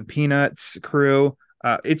to the Peanuts crew.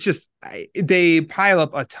 It's just, they pile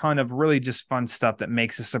up a ton of really just fun stuff that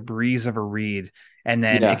makes this a breeze of a read. And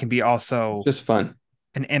then it can be also just fun.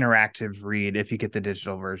 An interactive read if you get the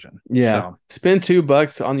digital version. Yeah. So, spend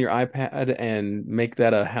 $2 on your iPad and make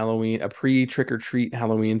that a pre-trick-or-treat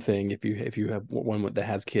Halloween thing if you have one that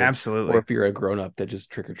has kids. Absolutely. Or if you're a grown-up that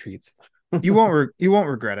just trick-or-treats. you won't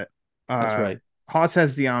regret it. That's right. Hoss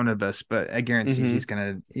has the omnibus, but I guarantee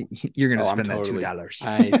you're gonna spend that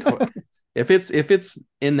 $2. If it's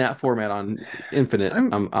in that format on Infinite,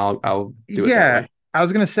 I'll do it that way. I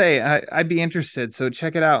was going to say, I'd be interested. So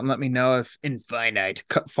check it out and let me know if Infinite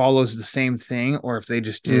follows the same thing or if they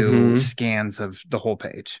just do scans of the whole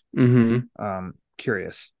page.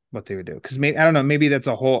 Curious what they would do. Because I don't know, maybe that's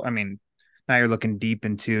a whole, now you're looking deep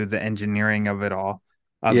into the engineering of it all.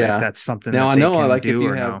 If that's something now that I they know, can like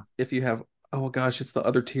do if you have, oh gosh, it's the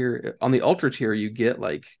other tier. On the Ultra tier, you get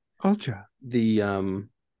like Ultra. The,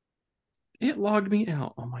 it logged me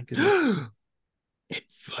out. Oh my goodness.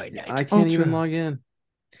 Infinite. I can't even log in.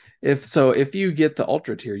 If you get the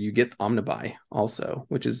Ultra tier, you get Omnibuy also,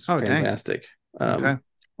 which is fantastic.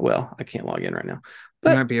 Well, I can't log in right now,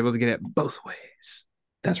 but you might be able to get it both ways.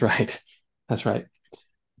 That's right.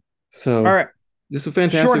 So, all right, this is a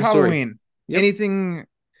fantastic short story. Halloween. Yep.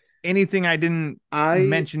 Anything I didn't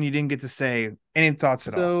mention you didn't get to say? Any thoughts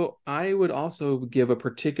at all? So I would also give a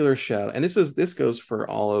particular shout, and this goes for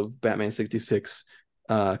all of Batman 66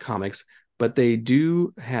 comics. But they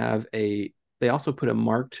do have they also put a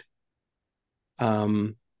marked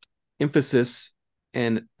emphasis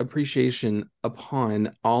and appreciation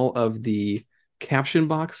upon all of the caption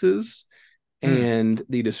boxes and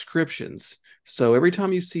the descriptions. So every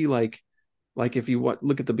time you see like if you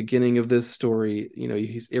look at the beginning of this story,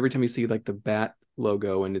 every time you see like the bat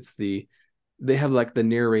logo and they have like the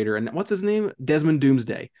narrator and what's his name? Desmond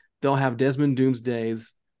Doomsday. They'll have Desmond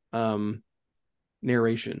Doomsday's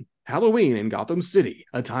narration. Halloween in Gotham City,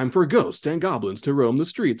 a time for ghosts and goblins to roam the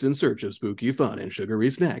streets in search of spooky fun and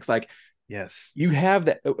sugary snacks. Like, yes, you have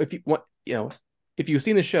that. If you want, if you've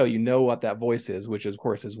seen the show, you know what that voice is, which of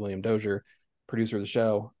course is William Dozier, producer of the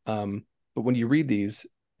show. But when you read these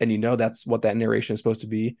and that's what that narration is supposed to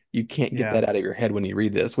be, you can't get that out of your head when you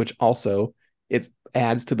read this, which also it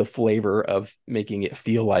adds to the flavor of making it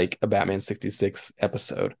feel like a Batman 66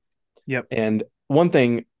 episode. Yep. And one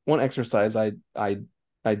exercise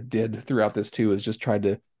I did throughout this too is just tried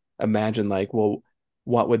to imagine like, well,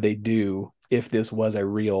 what would they do if this was a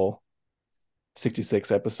real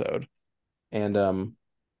 66 episode? And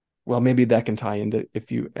well, maybe that can tie into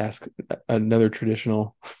if you ask another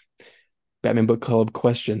traditional Batman Book Club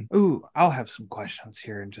question. Ooh, I'll have some questions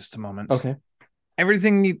here in just a moment. Okay.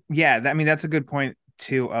 That's a good point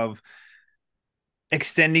too of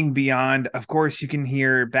extending beyond. Of course, you can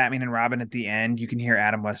hear Batman and Robin at the end. You can hear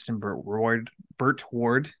Adam West and Burt Ward.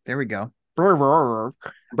 There we go.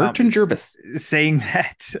 Burton Jervis saying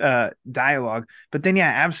that dialogue. But then, yeah,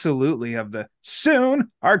 absolutely. Of the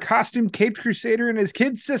soon, our costumed caped crusader and his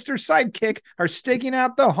kid sister sidekick are staking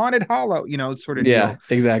out the haunted hollow, sort of Yeah, deal.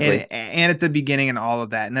 exactly. And at the beginning and all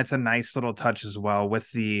of that. And that's a nice little touch as well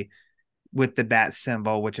with the bat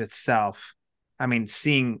symbol, which itself, I mean,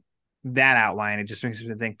 seeing that outline, it just makes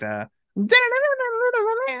me think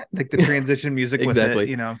like the transition music Exactly.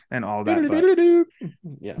 with it, and all that. But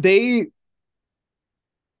Yeah.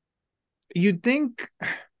 You'd think,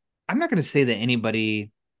 I'm not going to say that I'm not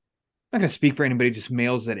going to speak for anybody, just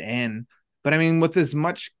mails it in. But I mean, with as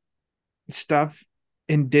much stuff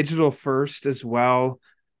in digital first as well,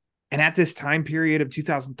 and at this time period of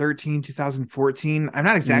 2013, 2014, I'm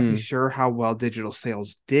not exactly sure how well digital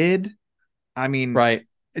sales did. I mean, right.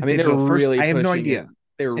 I mean, digital they're really I have no pushing idea. it.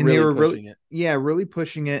 They were really pushing it. Yeah, really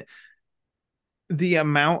pushing it. The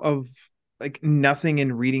amount of like nothing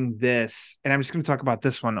in reading this, and I'm just going to talk about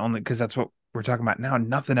this one only because that's what we're talking about now.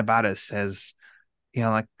 Nothing about it says,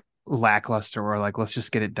 like lackluster or like let's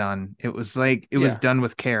just get it done. It was like it was done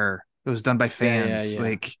with care. It was done by fans. Yeah.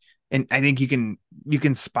 Like, and I think you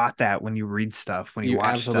can spot that when you read stuff, when you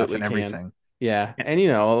watch stuff and everything. Yeah, and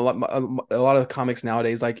a lot of comics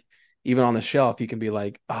nowadays, like even on the shelf, you can be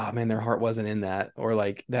like, oh man, their heart wasn't in that, or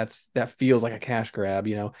like that feels like a cash grab.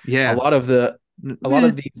 Yeah. A lot of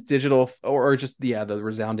these digital or just the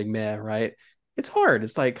resounding meh, right? It's hard.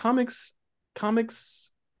 It's like comics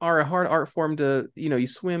are a hard art form to, you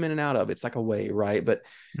swim in and out of. It's like a way, right? But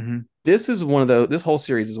this whole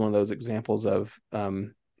series is one of those examples of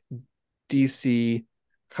DC,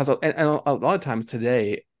 because and a lot of times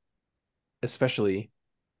today, especially,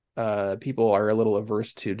 people are a little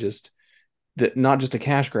averse to just not just a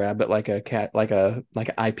cash grab, but like an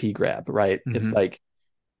IP grab, right? It's like,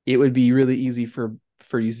 it would be really easy for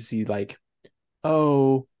you to see like,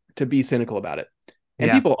 to be cynical about it.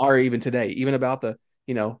 And people are even today, even about the,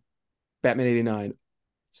 Batman 89.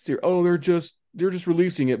 They're just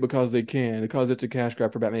releasing it because they can, because it's a cash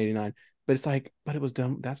grab for Batman 89. But it's like, but it was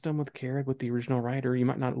done. That's done with care with the original writer. You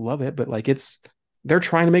might not love it, but like they're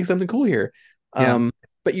trying to make something cool here. Yeah.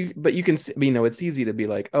 But you can see, it's easy to be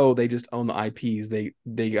like, oh, they just own the IPs.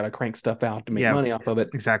 They got to crank stuff out to make money off of it.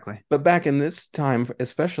 Exactly. But back in this time,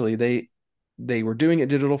 especially, they were doing it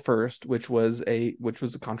digital first, which was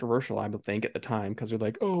controversial, I would think, at the time, because they're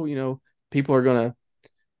like, oh, people are gonna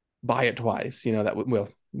buy it twice.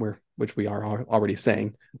 Which we are already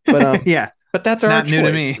saying. But yeah. But that's our not choice, new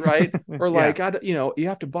to me, right? Or like, you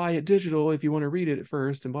have to buy it digital if you want to read it at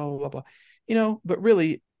first, and blah blah blah blah. But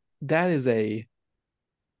really,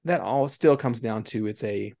 that all still comes down to, it's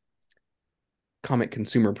a comic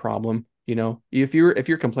consumer problem. If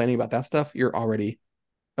you're complaining about that stuff, you're already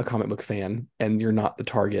a comic book fan, and you're not the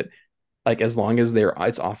target. Like, as long as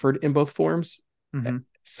it's offered in both forms,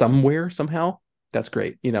 somewhere, somehow, that's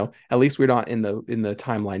great. At least we're not in the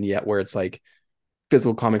timeline yet where it's like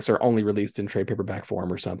physical comics are only released in trade paperback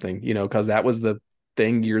form or something, because that was the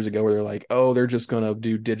thing years ago where they're like, oh, they're just going to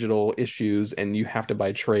do digital issues and you have to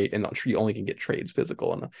buy trade, and you only can get trades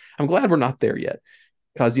physical. And I'm glad we're not there yet,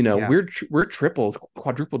 because we're triple,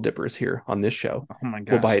 quadruple dippers here on this show. Oh my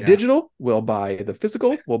gosh, we'll buy it digital, we'll buy the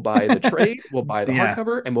physical, we'll buy the trade, we'll buy the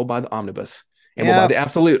hardcover, and we'll buy the omnibus, and we'll buy the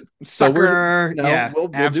absolute. Sucker. So we'll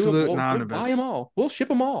absolute we'll buy them all. We'll ship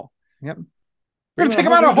them all. Yep. We're gonna take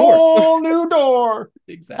them out a whole new door.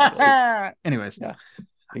 Exactly. Anyways, yeah,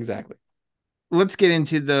 exactly. Let's get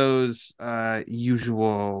into those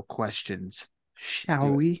usual questions,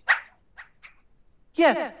 shall we?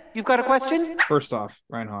 Yes, you've got a question? First off,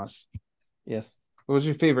 Ryan Haas. Yes. What was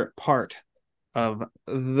your favorite part of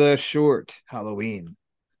the short Halloween?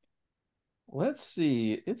 Let's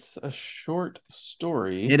see. It's a short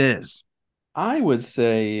story. It is. I would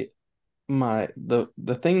say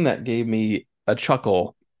the thing that gave me a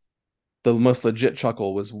chuckle, the most legit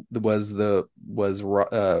chuckle, was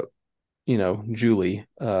Julie,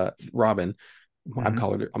 Robin. I'm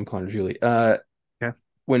calling her Julie.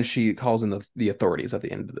 When she calls in the authorities at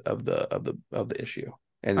the end of the issue,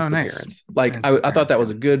 and it's the parents. Like, I thought that was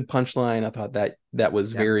a good punchline. I thought that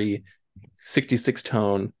was very 66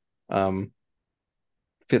 tone.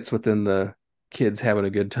 Fits within the kids having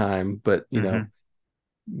a good time, but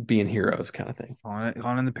being heroes kind of thing.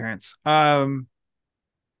 On in the parents.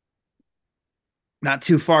 Not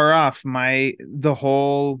too far off. The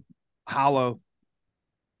whole Hollow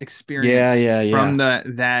experience. Yeah. From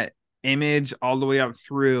that image all the way up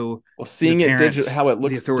through. Well, seeing it how it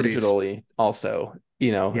looks digitally, also,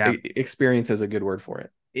 experience is a good word for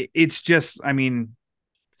it. It's just, I mean,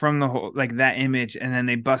 from the whole, like, that image, and then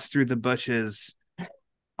they bust through the bushes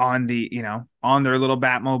on on their little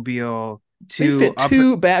Batmobile, to fit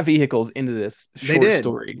two bat vehicles into this short did.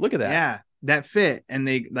 story. Look at that. Yeah, that fit, and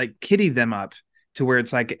they like kitty them up to where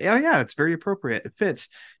it's like, oh yeah, it's very appropriate. It fits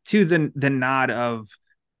to the nod of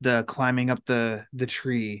the climbing up the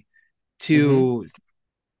tree to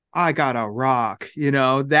I got a rock,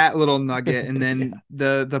 that little nugget, and then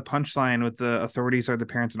the punchline with the authorities are the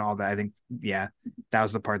parents and all that. I think, yeah, that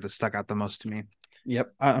was the part that stuck out the most to me.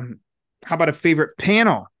 Yep. How about a favorite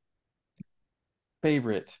panel?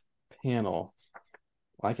 Favorite panel.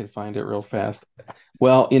 I can find it real fast.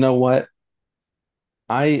 Well, you know what?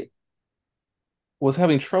 I was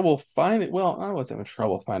having trouble finding. Well, I was having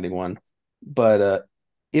trouble finding one, but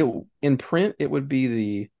it in print it would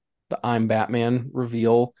be the I'm Batman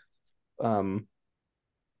reveal.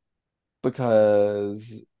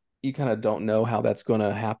 Because you kind of don't know how that's going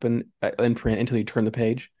to happen in print until you turn the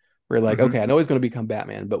page. Where you're like, okay, I know he's going to become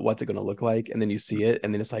Batman, but what's it going to look like? And then you see it,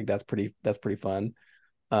 and then it's like that's pretty fun.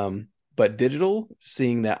 But digital,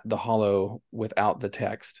 seeing that the holo without the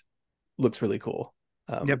text looks really cool.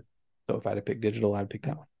 Yep. So if I had to pick digital, I'd pick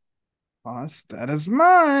that one. Boss, that is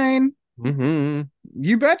mine. Mm-hmm.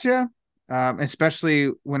 You betcha.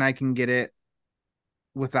 Especially when I can get it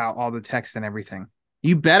without all the text and everything.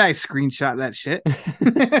 You bet I screenshot that shit.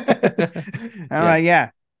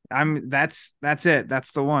 That's it.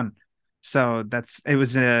 That's the one. So it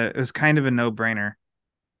was kind of a no-brainer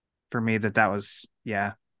for me that was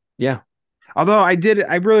yeah. Although I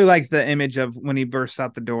really like the image of when he bursts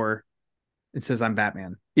out the door, it says I'm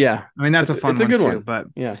Batman. Yeah. I mean, that's a fun one. It's a good one. But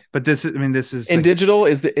yeah. But this is in like, digital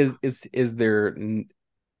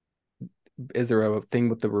is there a thing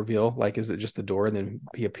with the reveal? Like, is it just the door and then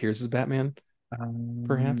he appears as Batman?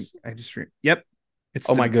 Perhaps. I just yep. It's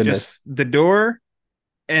my goodness. The door,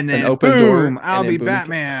 and then an open boom, door. I'll be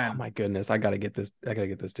Batman. Oh my goodness! I gotta get this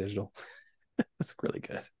digital. That's really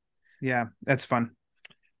good. Yeah, that's fun.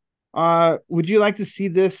 Would you like to see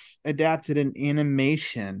this adapted in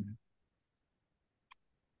animation?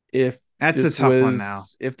 If that's a tough one now.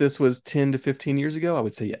 If this was 10 to 15 years ago, I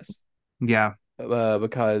would say yes. Yeah.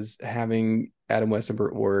 Because having Adam West and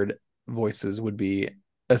Burt Ward voices would be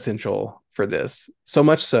essential for this. So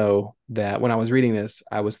much so that when I was reading this,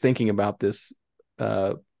 I was thinking about this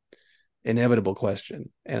inevitable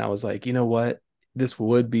question. And I was like, you know what? This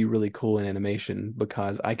would be really cool in animation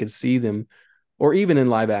because I could see them, or even in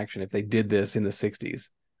live action, if they did this in the 60s.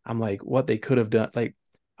 I'm like, what they could have done. Like,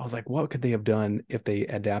 I was like, what could they have done if they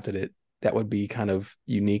adapted it? That would be kind of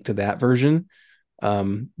unique to that version.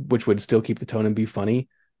 Which would still keep the tone and be funny.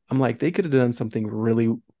 I'm like, they could have done something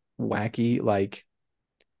really wacky, like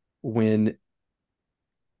when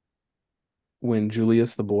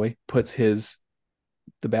Julius the boy puts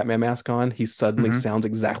the Batman mask on, he suddenly sounds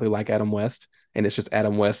exactly like Adam West, and it's just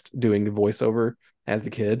Adam West doing the voiceover as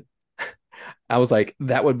the kid. I was like,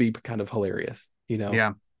 that would be kind of hilarious,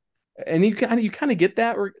 Yeah. And you kind of get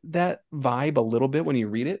that vibe a little bit when you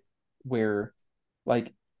read it, where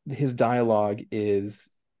like his dialogue is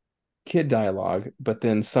kid dialogue, but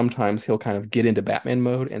then sometimes he'll kind of get into Batman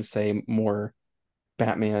mode and say more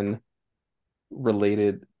Batman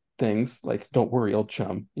related things, like "Don't worry, old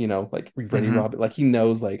chum," like "Ready, Robin." Like he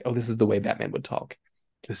knows, like, oh, this is the way Batman would talk.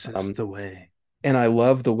 This is the way. And I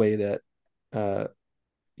love the way that, the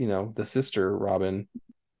sister Robin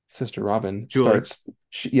Julie. Starts.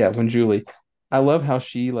 When Julie, I love how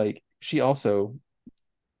she also,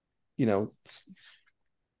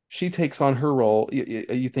 she takes on her role.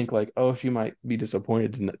 You think like, oh, she might be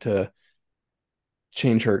disappointed to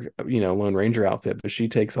change her, Lone Ranger outfit, but she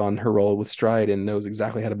takes on her role with stride and knows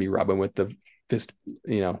exactly how to be Robin with the fist,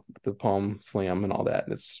 the palm slam and all that.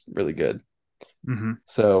 And it's really good.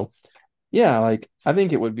 So, yeah, like I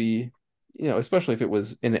think it would be, especially if it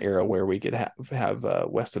was in an era where we could have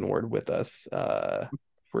Weston Ward with us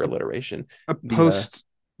for alliteration. A post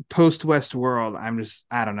West world. I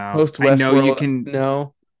don't know. Post West world, you can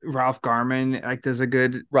know. Ralph Garman does a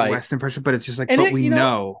good West impression, but it's just like, and we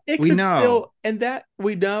know. We know. Still, and that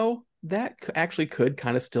we know that actually could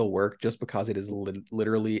kind of still work just because it is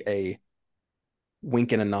literally a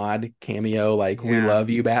wink and a nod cameo. Like, we love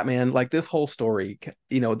you, Batman. Like this whole story,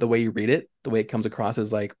 the way you read it, the way it comes across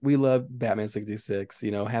is like, we love Batman 66,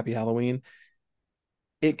 happy Halloween.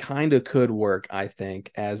 It kind of could work, I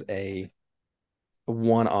think, as a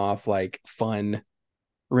one-off, like fun.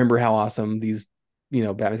 Remember how awesome these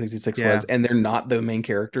Batman 66 was, and they're not the main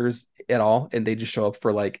characters at all, and they just show up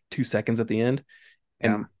for like 2 seconds at the end.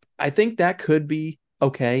 And I think that could be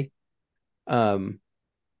okay. But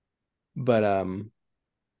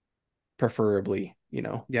preferably,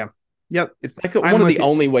 Yep. It's like one of the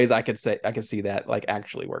only ways I could see that like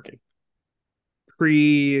actually working.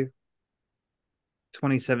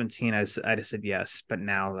 2017, I just said yes, but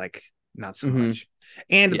now like not so Mhm. much.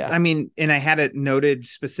 And Yeah. I mean, and I had it noted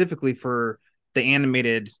specifically for the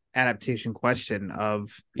animated adaptation question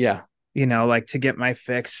of, Yeah. like to get my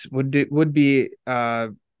fix would be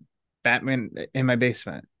Batman in my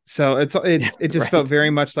basement. So it just felt Right. very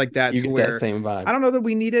much like that, You to get that where same I vibe. don't know that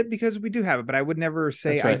we need it because we do have it, but I would never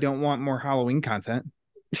say That's I right. don't want more Halloween content.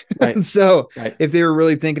 Right. So Right. if they were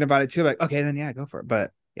really thinking about it too, like, okay, then yeah, go for it.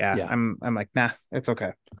 But yeah, Yeah. I'm like, nah, it's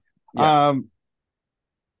okay. Yeah.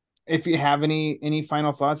 If you have any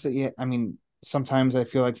final thoughts I mean, sometimes I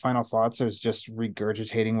feel like final thoughts is just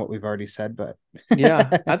regurgitating what we've already said, but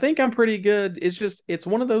Yeah. I think I'm pretty good. It's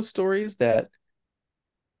one of those stories that,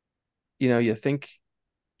 you think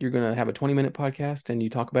you're going to have a 20-minute podcast and you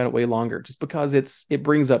talk about it way longer just because it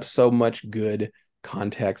brings up so much good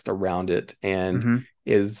context around it, and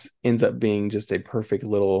Mhm. ends up being just a perfect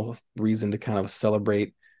little reason to kind of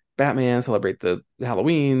celebrate Batman, celebrate the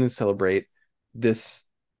Halloween, celebrate this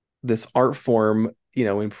art form,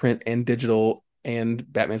 in print and digital,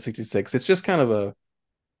 and Batman 66. It's just kind of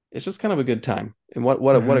a good time. And what a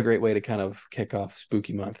Mhm. great way to kind of kick off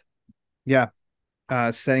spooky month. Yeah.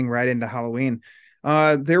 Setting right into Halloween.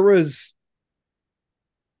 There was,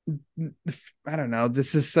 I don't know,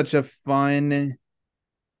 this is such a fun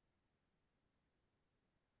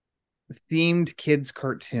themed kids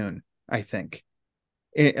cartoon, I think.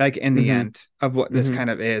 Like in the Mhm. end of what this Mhm. kind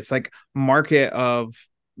of is, like market of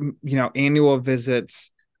annual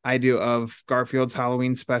visits. I do of Garfield's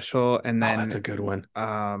Halloween special, and Oh, that's then a good one.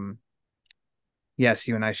 yes,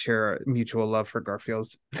 you and I share a mutual love for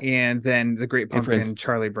Garfield, and then the Great And Friends. Pumpkin,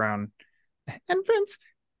 Charlie Brown, and Friends.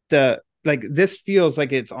 The like this feels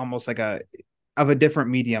like it's almost like a different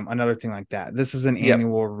medium, another thing like that. This is an Yep.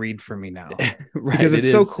 annual read for me now Right. because It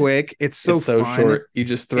it's so is. quick, it's so It's so fun. short. You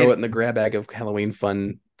just throw And it in the grab bag of Halloween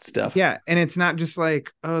fun stuff. yeah, and it's not just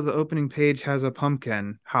like, oh, the opening page has a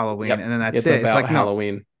pumpkin Halloween, Yep. and then that's It's it. It's about like, no,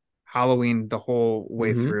 Halloween. Halloween the whole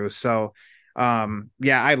way Mhm. through. So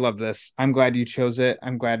yeah, I love this. I'm glad you chose it.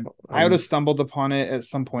 I'm glad I would Um, have stumbled upon it at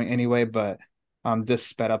some point anyway, but this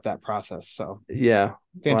sped up that process. So yeah.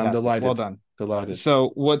 Well, I'm fantastic. Well delighted. done. Delighted. So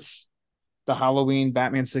what's the Halloween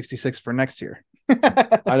Batman 66 for next year? I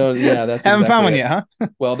don't. Yeah, that's Haven't found exactly one it. yet, huh?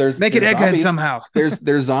 Well, Make it there's egghead zombies. somehow.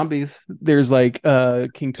 There's zombies. There's like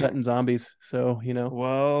King Tut and zombies. So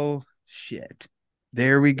Well, shit.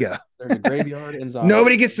 There we go. there's a graveyard and zombies.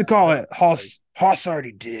 Nobody gets to call it. Hoss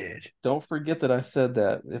already did. Don't forget that I said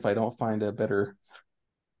that if I don't find a better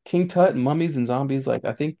King Tut and mummies and zombies, like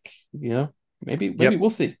I think maybe Yep. we'll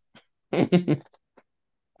see.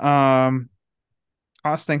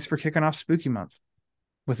 Hoss, thanks for kicking off Spooky Month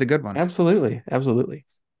with a good one. Absolutely.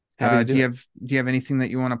 Happy to Do do it. you have anything that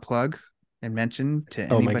you want to plug and mention to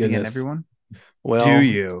Oh my anybody and goodness. everyone? Well, Do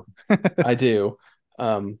you? I do.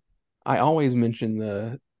 I always mention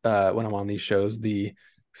the when I'm on these shows, the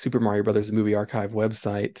Super Mario Brothers Movie Archive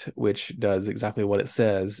website, which does exactly what it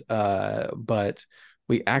says. But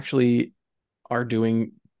we actually are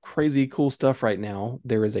doing crazy cool stuff right now.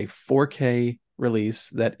 There is a 4K release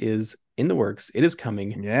that is in the works. It is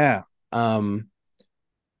coming. Yeah.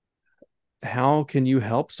 How can you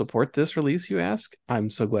help support this release, you ask? I'm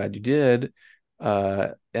so glad you did.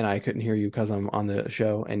 And I couldn't hear you because I'm on the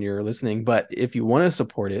show and you're listening. But if you want to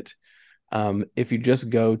support it, if you just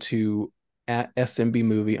go to @SMB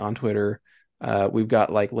Movie on Twitter, we've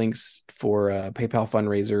got like links for PayPal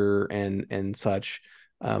fundraiser and such,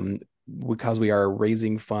 because we are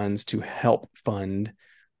raising funds to help fund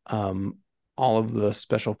all of the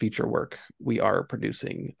special feature work we are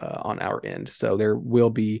producing on our end. So there will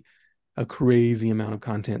be a crazy amount of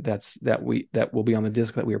content that will be on the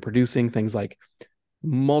disc that we are producing. Things like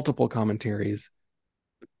multiple commentaries,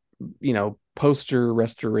 poster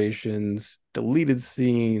restorations, deleted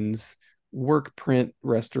scenes, work print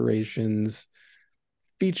restorations,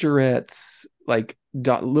 featurettes, like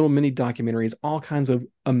little mini documentaries. All kinds of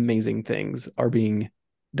amazing things are being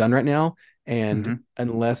done right now, and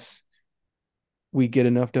unless we get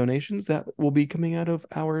enough donations, that will be coming out of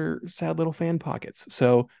our sad little fan pockets.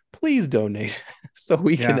 So please donate so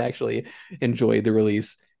we can actually enjoy the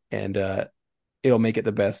release, and it'll make it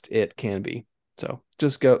the best it can be. So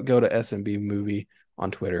just go to SMB Movie on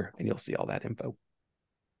Twitter and you'll see all that info.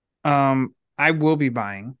 I will be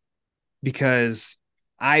buying because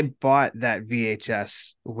I bought that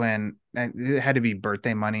VHS when it had to be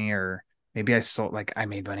birthday money, or maybe I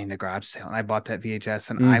made money in the garage sale and I bought that VHS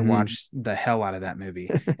and I watched the hell out of that movie.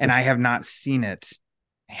 And I have not seen it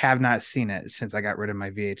since I got rid of my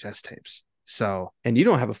VHS tapes. So, and you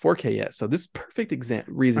don't have a 4K yet, so this is perfect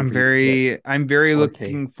reason. I'm very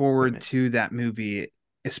looking forward to that movie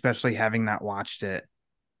especially having not watched it,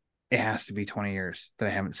 it has to be 20 years that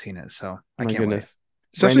I haven't seen it. So I My can't goodness. wait.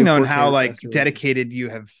 Especially Brand new knowing how 4K like restoration. dedicated you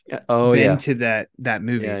have Oh been yeah. to that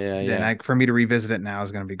movie. Yeah. Then for me to revisit it now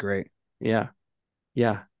is going to be great. Yeah.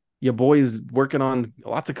 Your boy's working on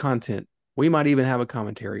lots of content. We might even have a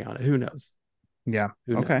commentary on it. Who knows? Yeah.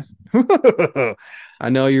 Who Okay. knows? I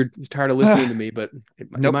know you're tired of listening to me, but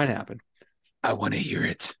it might happen. I want to hear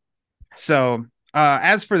it. So,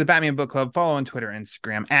 as for the Batman Book Club, follow on Twitter,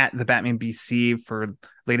 Instagram at the Batman BC for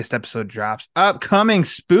latest episode drops, upcoming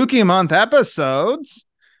spooky month episodes,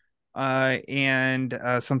 and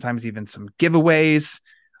sometimes even some giveaways.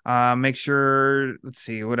 Make sure, let's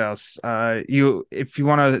see what else. If you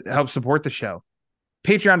want to help support the show,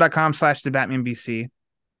 patreon.com/the Batman BC,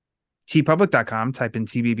 tpublic.com, type in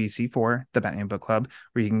TBBC for the Batman Book Club,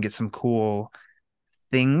 where you can get some cool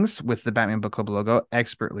things with the Batman Book Club logo,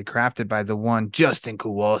 expertly crafted by the one Justin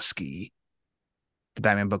Kowalski, the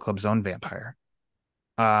Batman Book Club's own vampire.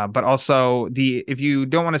 But also if you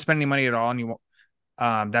don't want to spend any money at all and you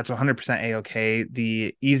that's 100% a-okay.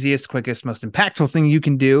 The easiest, quickest, most impactful thing you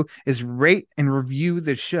can do is rate and review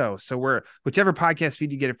the show. So whichever podcast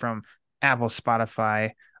feed you get it from, Apple,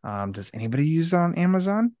 Spotify. Does anybody use it on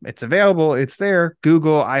Amazon? It's available. It's there.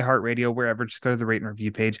 Google, iHeartRadio, wherever. Just go to the rate and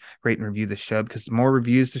review page, rate and review the show, because the more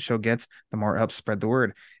reviews the show gets, the more it helps spread the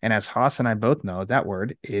word. And as Haas and I both know, that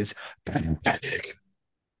word is panic.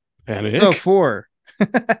 So for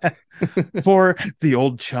the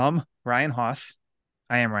old chum, Ryan Haas,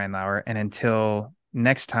 I am Ryan Lauer. And until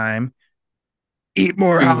next time, eat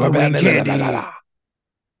more Halloween candy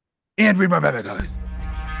and read my Batman comics.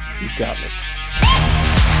 You got me.